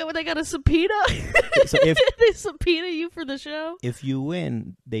 They got a subpoena. So if they subpoena you for the show. if you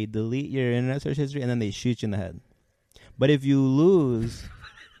win, they delete your internet search history and then they shoot you in the head. But if you lose,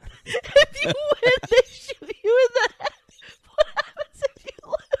 If you win, they shoot you in the head. What happens if you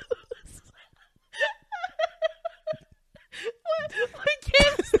lose? what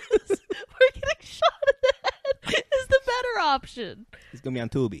game is this? We're getting shot in the head. Is the better option. it's gonna be on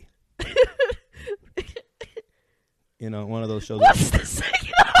Tubi. You know, one of those shows. What's the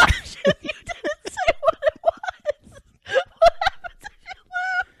second option? You didn't say what it was. What happens if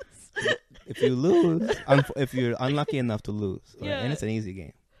you lose? If you lose, if you're unlucky enough to lose, right? Yeah. And it's an easy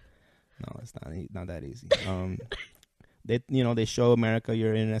game. No, it's not that easy. They show America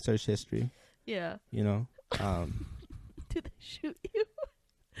your internet search history. Yeah. You know, Do they shoot you?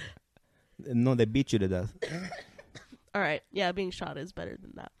 no, they beat you to death. All right. Yeah, being shot is better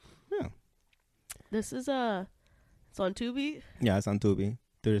than that. Yeah, This is it's on Tubi. yeah, it's on Tubi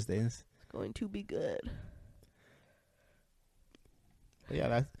Thursdays. It's going to be good. But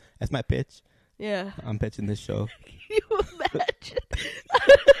yeah, that's my pitch. Yeah. I'm pitching this show. Can you imagine?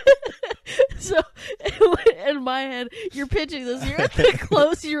 So, in my head, you're pitching this. You're at the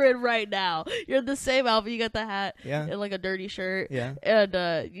clothes you're in right now. You're in the same outfit. You got the hat Yeah. and like a dirty shirt. Yeah.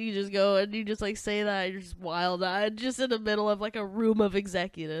 And you just go and you just like say that. You're just wild-eyed, just in the middle of like a room of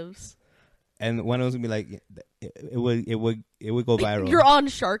executives. And one of them's gonna be like, it would go viral. You're on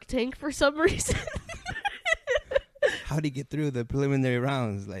Shark Tank for some reason. How do you get through the preliminary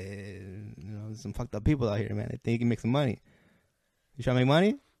rounds? Like, some fucked up people out here, man. They think you can make some money. You trying to make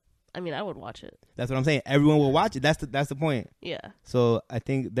money? I mean, I would watch it. That's what I'm saying. Everyone will watch it. That's the point. Yeah. So I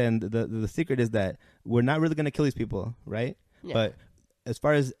think then the secret is that we're not really gonna kill these people, right? Yeah. But as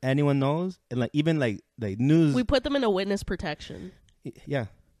far as anyone knows, and like even like news, We put them in a witness protection. yeah.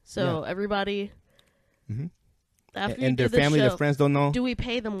 So everybody, Mm-hmm. After you and do their the family, show, their friends don't know. do we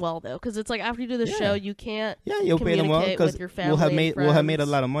pay them well though? Because it's like after you do the Yeah. show, you can't. Yeah, you'll pay them well communicate because with your family and we'll have made a friends.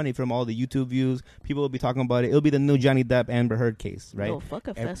 lot of money from all the YouTube views. People will be talking about it. It'll be the new Johnny Depp Amber Heard case, right? No, fuck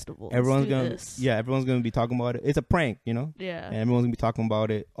a festival. Everyone's Let's do gonna this. everyone's gonna be talking about it. It's a prank, you know. Yeah. And everyone's gonna be talking about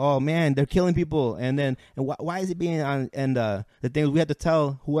it. Oh man, they're killing people. And then why is it being on? And the thing is, we have to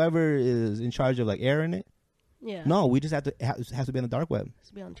tell whoever is in charge of like airing it. Yeah. No, we just have to. It has to be on the dark web. It has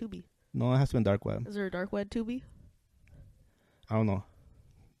to be on Tubi. No, it has to be on dark web. Is there a dark web Tubi? I don't know.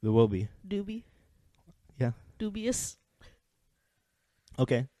 There will be. Dubi? Yeah. Dubious?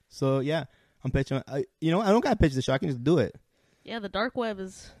 Okay. So yeah, I'm pitching. I don't gotta pitch the show. I can just do it. Yeah, the dark web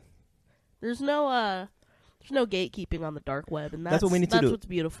is. There's no gatekeeping on the dark web, and That's what we need to do. That's what's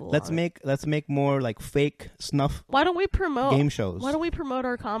beautiful. Let's make more like fake snuff Why don't we promote game shows. Why don't we promote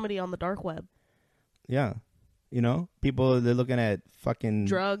our comedy on the dark web? Yeah. You know, people, they're looking at fucking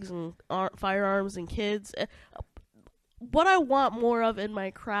Drugs and firearms and kids. What I want more of in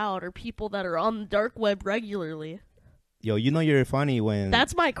my crowd are people that are on the dark web regularly. Yo, you know you're funny when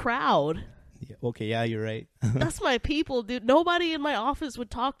That's my crowd. Yeah, okay, yeah, you're right. That's my people, dude. Nobody in my office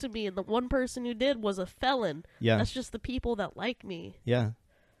would talk to me, and the one person who did was a felon. Yeah. That's just the people that like me. Yeah.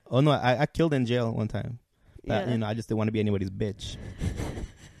 Oh no, I killed in jail one time. But, Yeah. I just didn't want to be anybody's bitch.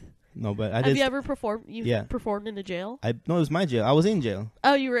 No, but I Have did. you ever performed? Yeah. Performed in a jail? No, it was my jail. I was in jail,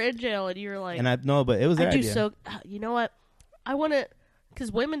 Oh, you were in jail, and you were like, but it was their I do idea. so. You know what? I want to,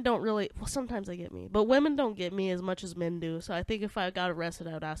 because women don't really. Well, sometimes they get me, but women don't get me as much as men do. So I think if I got arrested,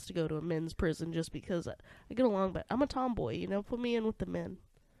 I would ask to go to a men's prison just because I get along. But I'm a tomboy, Put me in with the men.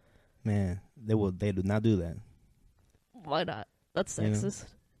 Man, they do not do that. Why not? That's You know? sexist.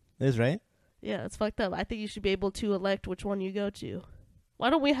 That's right. Yeah, it's fucked up. I think you should be able to elect which one you go to. Why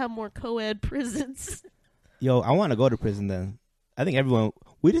don't we have more co-ed prisons? Yo, I want to go to prison then. I think everyone.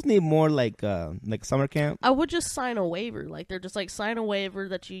 We just need more like summer camp. I would just sign a waiver. Like, they're just like, sign a waiver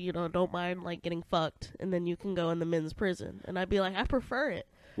that you don't mind, like, getting fucked. And then you can go in the men's prison. And I'd be like, I prefer it.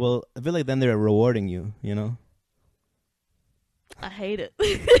 Well, I feel like then they're rewarding you, I hate it.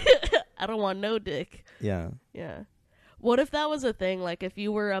 I don't want no dick. Yeah. Yeah. What if that was a thing? Like, if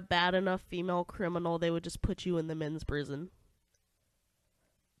you were a bad enough female criminal, they would just put you in the men's prison.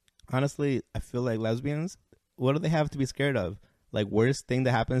 Honestly, I feel like lesbians, what do they have to be scared of? Like, worst thing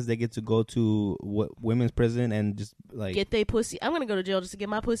that happens, they get to go to women's prison and just like Get they pussy. I'm gonna go to jail just to get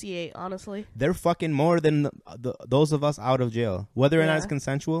my pussy ate, honestly. they're fucking more than those of us out of jail. Whether or not Yeah. it's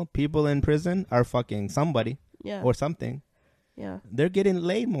consensual, people in prison are fucking somebody Yeah. or something. Yeah. They're getting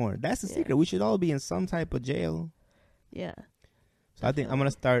laid more. That's the Yeah. secret. We should all be in some type of jail. Yeah. So I think I want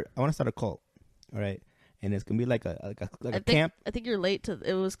to start a cult. All right. And it's gonna be like a camp. I think you're late to.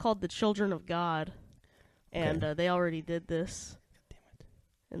 It was called the Children of God, and they already did this. Damn it.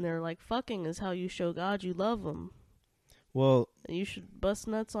 And they're like, "Fucking is how you show God you love them, Well, and you should bust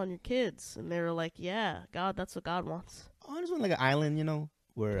nuts on your kids." And they were like, "Yeah, God, that's what God wants." I just want like an island,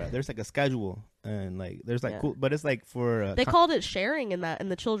 where there's like a schedule and like there's like Yeah. cool, but it's like for They called it sharing in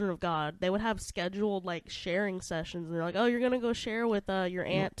the Children of God. They would have scheduled like sharing sessions, and they're like, "Oh, you're gonna go share with your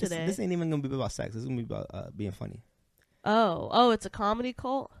aunt today." This ain't even gonna be about sex. This is gonna be about being funny, Oh, it's a comedy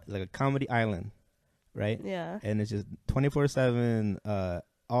cult. like a comedy island, right? Yeah. And it's just 24/7.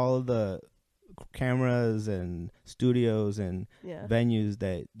 All of the cameras and studios and Yeah. venues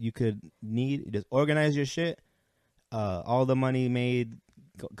that you could need. You just organize your shit. All the money made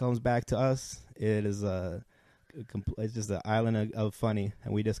comes back to us. It is it's just an island of funny,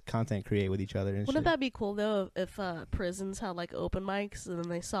 and we just content create with each other and Wouldn't shit. that be cool though if prisons had like open mics and then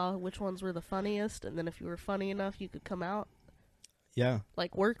they saw which ones were the funniest, and then if you were funny enough you could come out Yeah,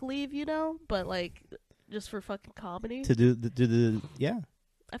 like work leave, but like just for fucking comedy. to do the yeah.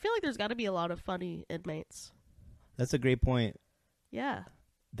 I feel like there's got to be a lot of funny inmates. That's a great point. Yeah.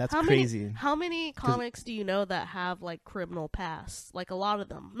 That's How crazy. How many comics do you know that have like criminal pasts? Like a lot of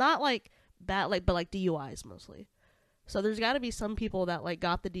them, not like bad, but like DUIs mostly. So there's got to be some people that like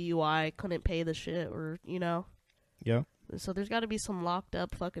got the DUI, couldn't pay the shit, or Yeah, So there's got to be some locked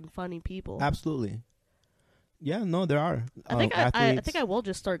up fucking funny people. absolutely. Yeah, no, there are. I think I athletes. think I will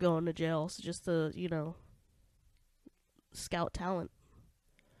just start going to jail, just to scout talent.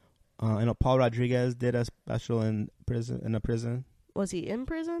 I know Paul Rodriguez did a special in a prison. Was he in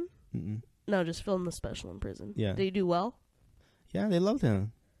prison? Mm-mm. No, just filmed the special in prison. Yeah. Did he do well? Yeah, they loved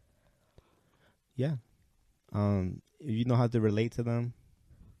him. Yeah. You know how to relate to them.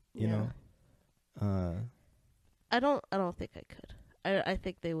 You know. I don't think I could. I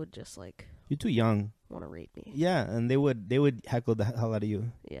think they would just like You're too young. want to rape me. Yeah, and they would heckle the hell out of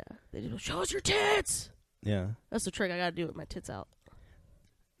you. Yeah. They just show us your tits. Yeah. That's the trick. I gotta do it with my tits out.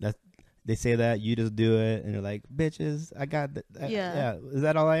 They say that you just do it, and you're like, bitches, I got yeah. Is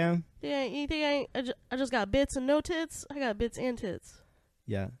that all I am? Yeah, you think I just got bits and no tits? I got bits and tits.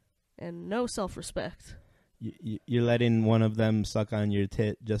 Yeah. And no self-respect. You're letting one of them suck on your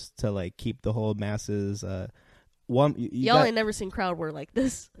tit just to like keep the whole masses. Y'all ain't never seen crowd work like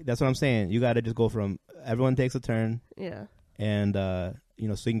this. That's what I'm saying. You got to just go from everyone takes a turn. Yeah. And so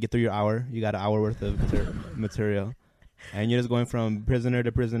you can get through your hour. You got an hour worth of material. And you're just going from prisoner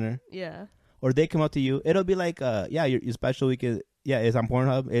to prisoner. Yeah. Or they come up to you. It'll be like, your special. It's on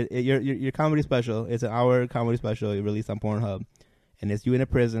Pornhub. Your comedy special. It's an hour comedy special you released on Pornhub, and it's you in a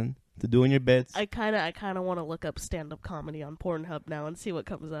prison to doing your bits. I kind of want to look up stand-up comedy on Pornhub now and see what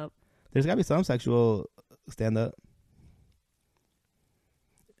comes up. There's gotta be some sexual stand-up.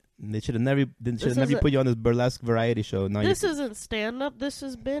 They should have never put you on this burlesque variety show. Now this isn't stand-up. This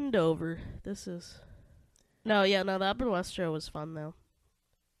is bend over. This is. The burlesque show was fun though.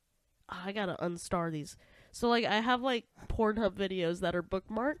 I gotta unstar these. So like I have like Pornhub videos that are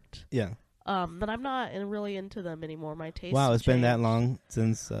bookmarked. Yeah. But I'm not really into them anymore. My taste. Wow, it's been that changed. long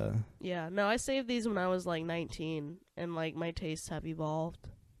since. Yeah, no, I saved these when I was like 19, and like my tastes have evolved.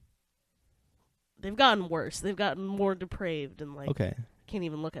 They've gotten worse. They've gotten more depraved, and like okay. Can't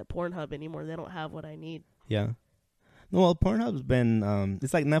even look at Pornhub anymore. They don't have what I need. Yeah. No, well, Pornhub's been.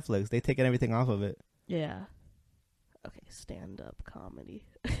 It's like Netflix. They've taken everything off of it. Yeah. Okay, stand-up comedy.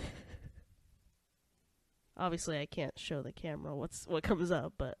 Obviously, I can't show the camera what comes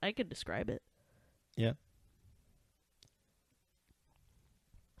up, but I could describe it. Yeah.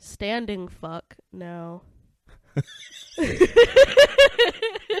 Standing fuck, no.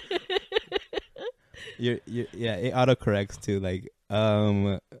 It autocorrects too. Like,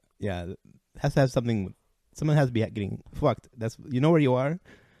 has to have something. Someone has to be getting fucked. That's where you are.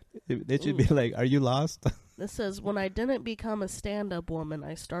 They should be like, are you lost? This says, when I didn't become a stand-up woman,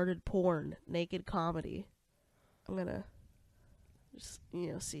 I started porn, naked comedy. I'm gonna just,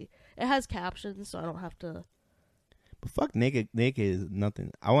 see. It has captions, so I don't have to. But fuck, naked is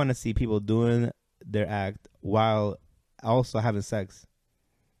nothing. I want to see people doing their act while also having sex.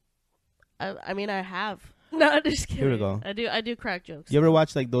 I mean, I have. No, just kidding. Here we go. I do crack jokes. You ever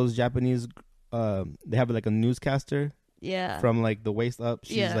watch like those Japanese? They have like a newscaster. Yeah. From like the waist up,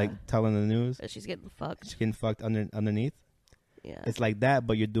 she's like telling the news. She's getting fucked. She's getting fucked underneath. Yeah. It's like that,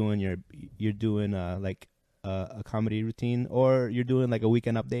 but you're doing like a comedy routine, or you're doing like a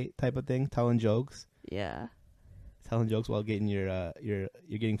weekend update type of thing, telling jokes. Yeah. Telling jokes while getting you're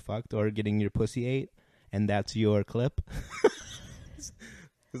getting fucked or getting your pussy ate, and that's your clip.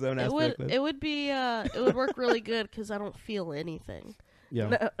 It would work really good because I don't feel anything.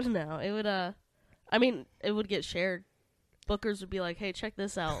 Yeah. No, it would. I mean, it would get shared. Bookers would be like, "Hey, check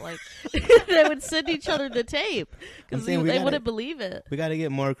this out!" Like, they would send each other the tape because they wouldn't believe it. We got to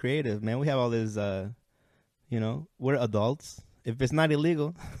get more creative, man. We have all this. We're adults. If it's not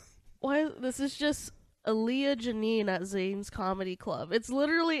illegal, why? This is just Aaliyah Janine at Zane's Comedy Club. It's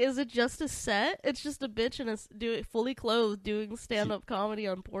literally, is it just a set? It's just a bitch and fully clothed doing stand-up comedy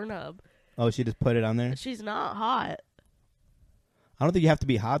on Pornhub. Oh, she just put it on there? She's not hot. I don't think you have to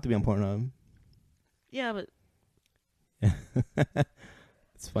be hot to be on Pornhub. Yeah, but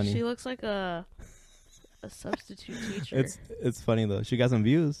it's funny. She looks like a substitute teacher. It's funny though. She got some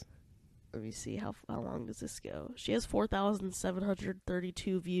views. Let me see how long does this go. She has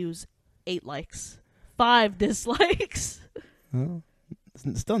 4,732 views, 8 likes, 5 dislikes. Oh,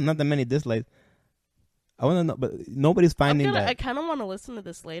 still not that many dislikes. I want to know, but nobody's finding that. I kind of want to listen to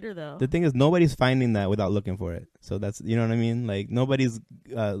this later, though. The thing is, nobody's finding that without looking for it. So that's, you know what I mean? Like, nobody's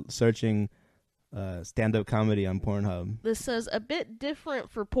searching stand-up comedy on Pornhub. This says, a bit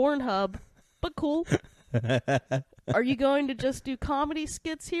different for Pornhub, but cool. Are you going to just do comedy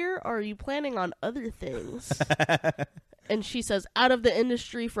skits here, or are you planning on other things? And she says, out of the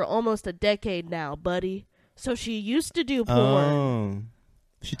industry for almost a decade now, buddy. So she used to do porn. Oh.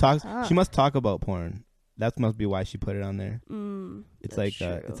 She must talk about porn. That must be why she put it on there. It's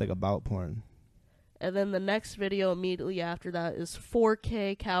like about porn. And then the next video immediately after that is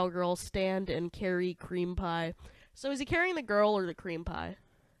 4K cowgirl stand and carry cream pie. So is he carrying the girl or the cream pie?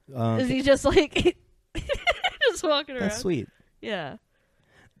 Is he just like just walking around? That's sweet. Yeah.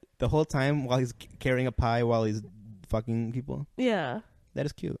 The whole time while he's carrying a pie while he's fucking people. Yeah. That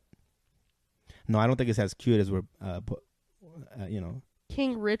is cute. No, I don't think it's as cute as we're,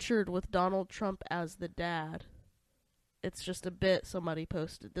 King Richard with Donald Trump as the dad. It's just a bit somebody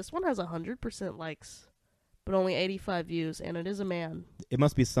posted. This one has 100% likes, but only 85 views, and it is a man. It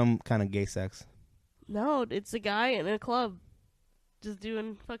must be some kind of gay sex. No, it's a guy in a club just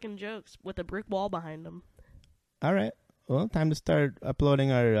doing fucking jokes with a brick wall behind him. All right. Well, time to start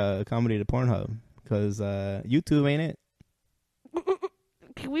uploading our comedy to Pornhub because YouTube ain't it.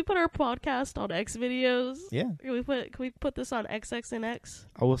 Can we put our podcast on X videos? Yeah, Can we put this on XXNX?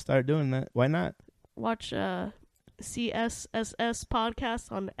 I will start doing that. Why not? Watch CSSS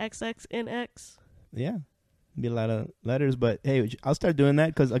podcast on XXNX. Yeah, be a lot of letters, but hey, I'll start doing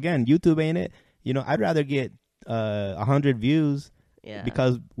that because again, YouTube ain't it. You know, I'd rather get 100 views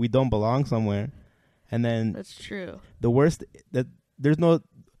because we don't belong somewhere, and then that's true. The worst that there's no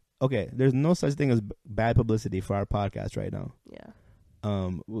such thing as bad publicity for our podcast right now. Yeah.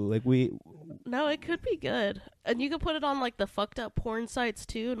 Like No, it could be good, and you could put it on like the fucked up porn sites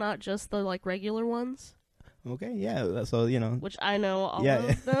too, not just the like regular ones. Okay, yeah. So you know, which I know all yeah.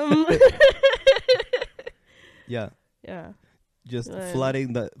 of them. Yeah. Yeah. Just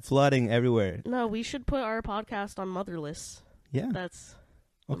flooding everywhere. No, we should put our podcast on Motherless. Yeah. That's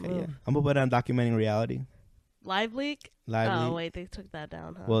okay. Yeah, I'm gonna put it on Documenting Reality. Live Leak. Oh wait, they took that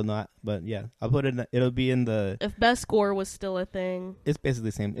down, huh? Well, not, but yeah, I'll put it. It'll be in the. If Best Score was still a thing. It's basically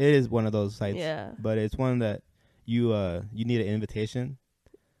the same. It is one of those sites. Yeah. But it's one that you need an invitation.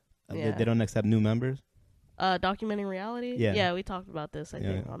 Yeah. They don't accept new members. Documenting Reality. Yeah. Yeah, we talked about this. I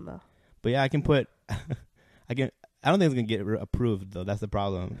think on the. But yeah, I can put. I don't think it's gonna get approved though. That's the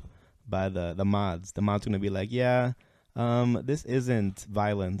problem. By the mods. The mods gonna be like, yeah, this isn't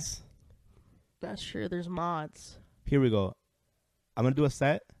violence. That's true. There's mods. Here we go. I'm gonna do a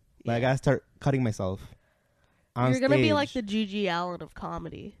set, but I gotta start cutting myself. You're gonna be like the G.G. Allen of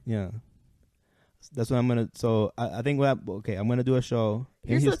comedy. Yeah, that's what I'm gonna. So I think I'm gonna do a show.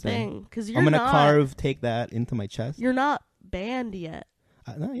 Here's in the Houston. thing, because I'm gonna take that into my chest. You're not banned yet.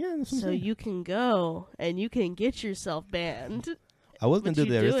 So you can go and you can get yourself banned. I was gonna do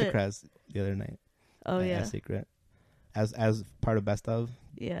the Aristocrats the other night. Oh yeah, secret, as part of Best of.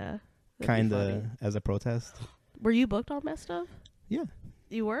 Yeah, kind of as a protest. Were you booked on Best of? Yeah,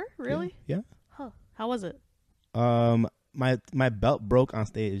 you were really. Yeah. Huh? How was it? My belt broke on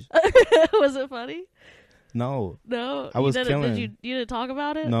stage. Was it funny? No. No, I was killing. You didn't talk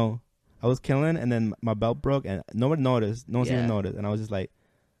about it? No. I was killing, and then my belt broke, and nobody noticed. No one seemed to notice, and I was just like,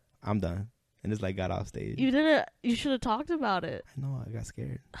 "I'm done," and just like got off stage. You didn't. You should have talked about it. I know. I got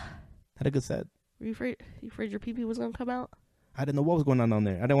scared. Had a good set. Were you afraid? You afraid your pee-pee was gonna come out? I didn't know what was going on down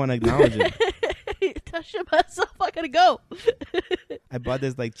there. I didn't want to acknowledge it. Touch it myself. I gotta go. I bought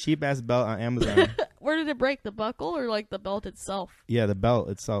this like cheap ass belt on Amazon. Where did it break? The buckle or like the belt itself? Yeah, the belt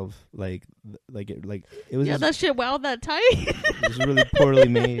itself. Like it was. Yeah, that shit wound that tight. It was really poorly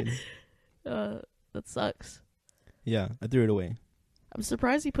made. That sucks. Yeah, I threw it away. I'm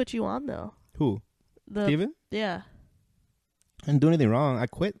surprised he put you on though. Who? Steven? Yeah. I didn't do anything wrong. I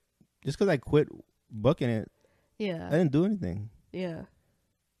quit just because I quit booking it. Yeah. I didn't do anything. Yeah.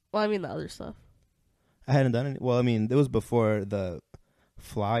 Well, I mean the other stuff. I hadn't done it. Well, I mean, it was before the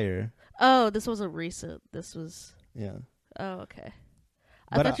flyer. Oh, this wasn't recent. This was. Yeah. Oh, okay.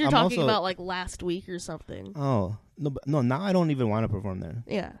 I thought you were talking about like last week or something. Oh no! Now I don't even want to perform there.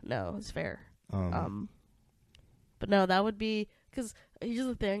 Yeah, no, it's fair. But no, that would be because here's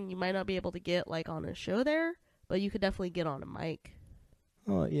the thing: you might not be able to get like on a show there, but you could definitely get on a mic.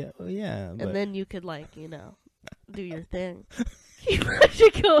 Oh yeah, well, yeah. And then you could like do your thing. You imagine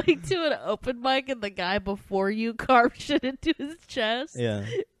going to an open mic and the guy before you carved shit into his chest. Yeah.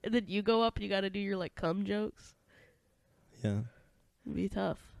 And then you go up and you got to do your like cum jokes. Yeah. It'd be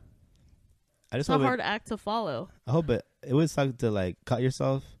tough. It's a hard act to follow. I hope it would suck to like cut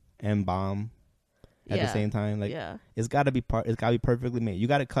yourself and bomb at the same time. Like it's got to be perfectly made. You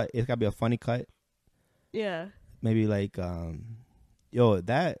got to cut. It's got to be a funny cut. Yeah. Maybe like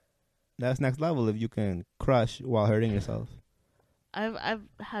that's next level if you can crush while hurting yourself. I've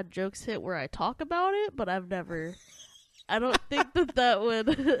had jokes hit where I talk about it, but I've never. I don't think that would.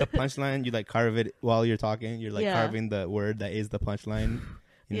 The punchline, you like carve it while you're talking. You're like carving the word that is the punchline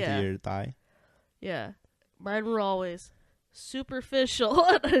into your thigh. Yeah, mine were always superficial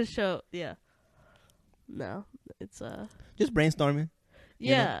at a show. Yeah. No, it's just brainstorming.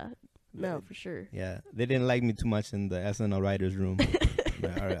 Yeah. No, for sure. Yeah, they didn't like me too much in the SNL writers' room.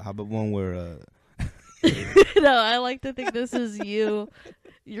 All right, how about one where? No, I like to think this is you.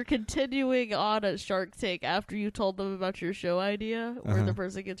 You're continuing on a Shark Tank after you told them about your show idea, where the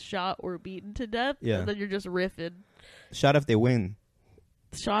person gets shot or beaten to death, and then you're just riffing. Shot if they win.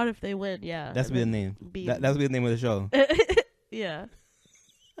 Shot if they win, yeah. That's be the name. That's be the name of the show. Yeah.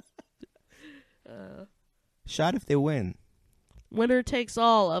 Shot if they win. Winner takes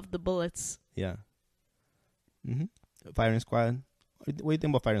all of the bullets. Yeah. Firing squad. What do you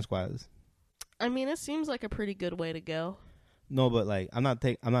think about firing squads? I mean, it seems like a pretty good way to go. No, but like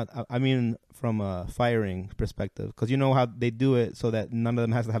I mean from a firing perspective, because you know how they do it so that none of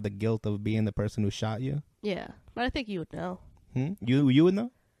them has to have the guilt of being the person who shot you. Yeah, but I think you would know. You would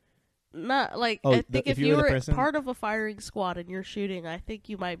know. Not like I think if you were part of a firing squad and you're shooting, I think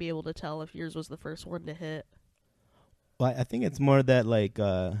you might be able to tell if yours was the first one to hit. Well, I think it's more that like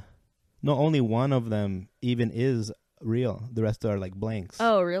no, only one of them even is real. The rest are like blanks.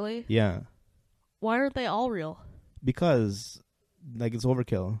 Oh, really? Yeah. Why aren't they all real? Because like it's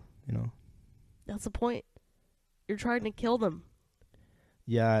overkill, you know. That's the point. You're trying to kill them.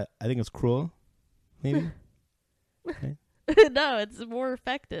 Yeah, I think it's cruel. Maybe. Right? No, it's more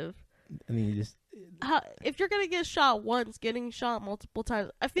effective. I mean, you just if you're gonna get shot once, getting shot multiple times.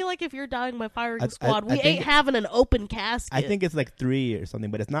 I feel like if you're dying by firing squad, we ain't having an open casket. I think it's like 3 or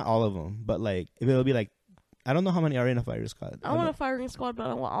something, but it's not all of them. But like, if it'll be like, I don't know how many are in a firing squad. I want a firing squad, but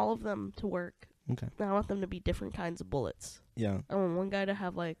I want all of them to work. Okay. And I want them to be different kinds of bullets. Yeah. I want one guy to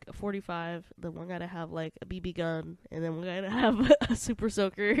have like a 45, then one guy to have like a BB gun, and then one guy to have a super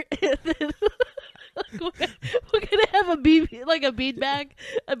soaker, and then we're gonna have a BB, like a beanbag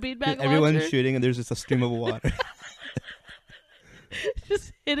Everyone's launcher. shooting, and there's just a stream of water.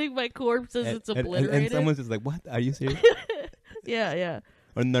 Just hitting my corpse as it's obliterated. And someone's just like, "What? Are you serious?" Yeah.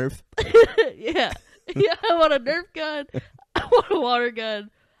 Or Nerf. Yeah. I want a Nerf gun. I want a water gun.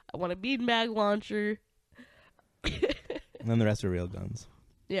 I want a beanbag launcher. And then the rest are real guns.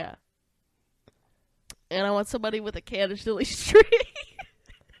 Yeah. And I want somebody with a can of silly string.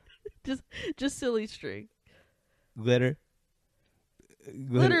 just silly string. Glitter.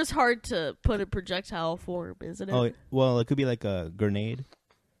 Glitter's hard to put in projectile form, isn't it? Oh, well, it could be like a grenade.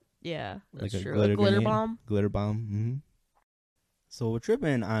 Yeah, that's like true. A glitter bomb. Glitter bomb. Mm-hmm. So we're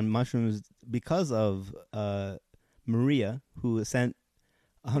tripping on mushrooms because of Maria, who sent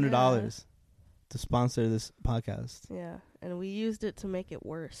 $100 to sponsor this podcast. Yeah, and we used it to make it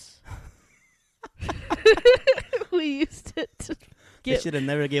worse. We used it to They should have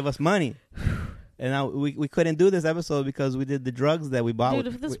never gave us money. And now we couldn't do this episode because we did the drugs that we bought. Dude,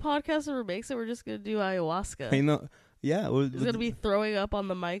 if this podcast ever makes it, we're just going to do ayahuasca. I know. Yeah. We're going to be throwing up on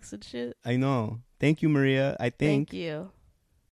the mics and shit. I know. Thank you, Maria. Thank you.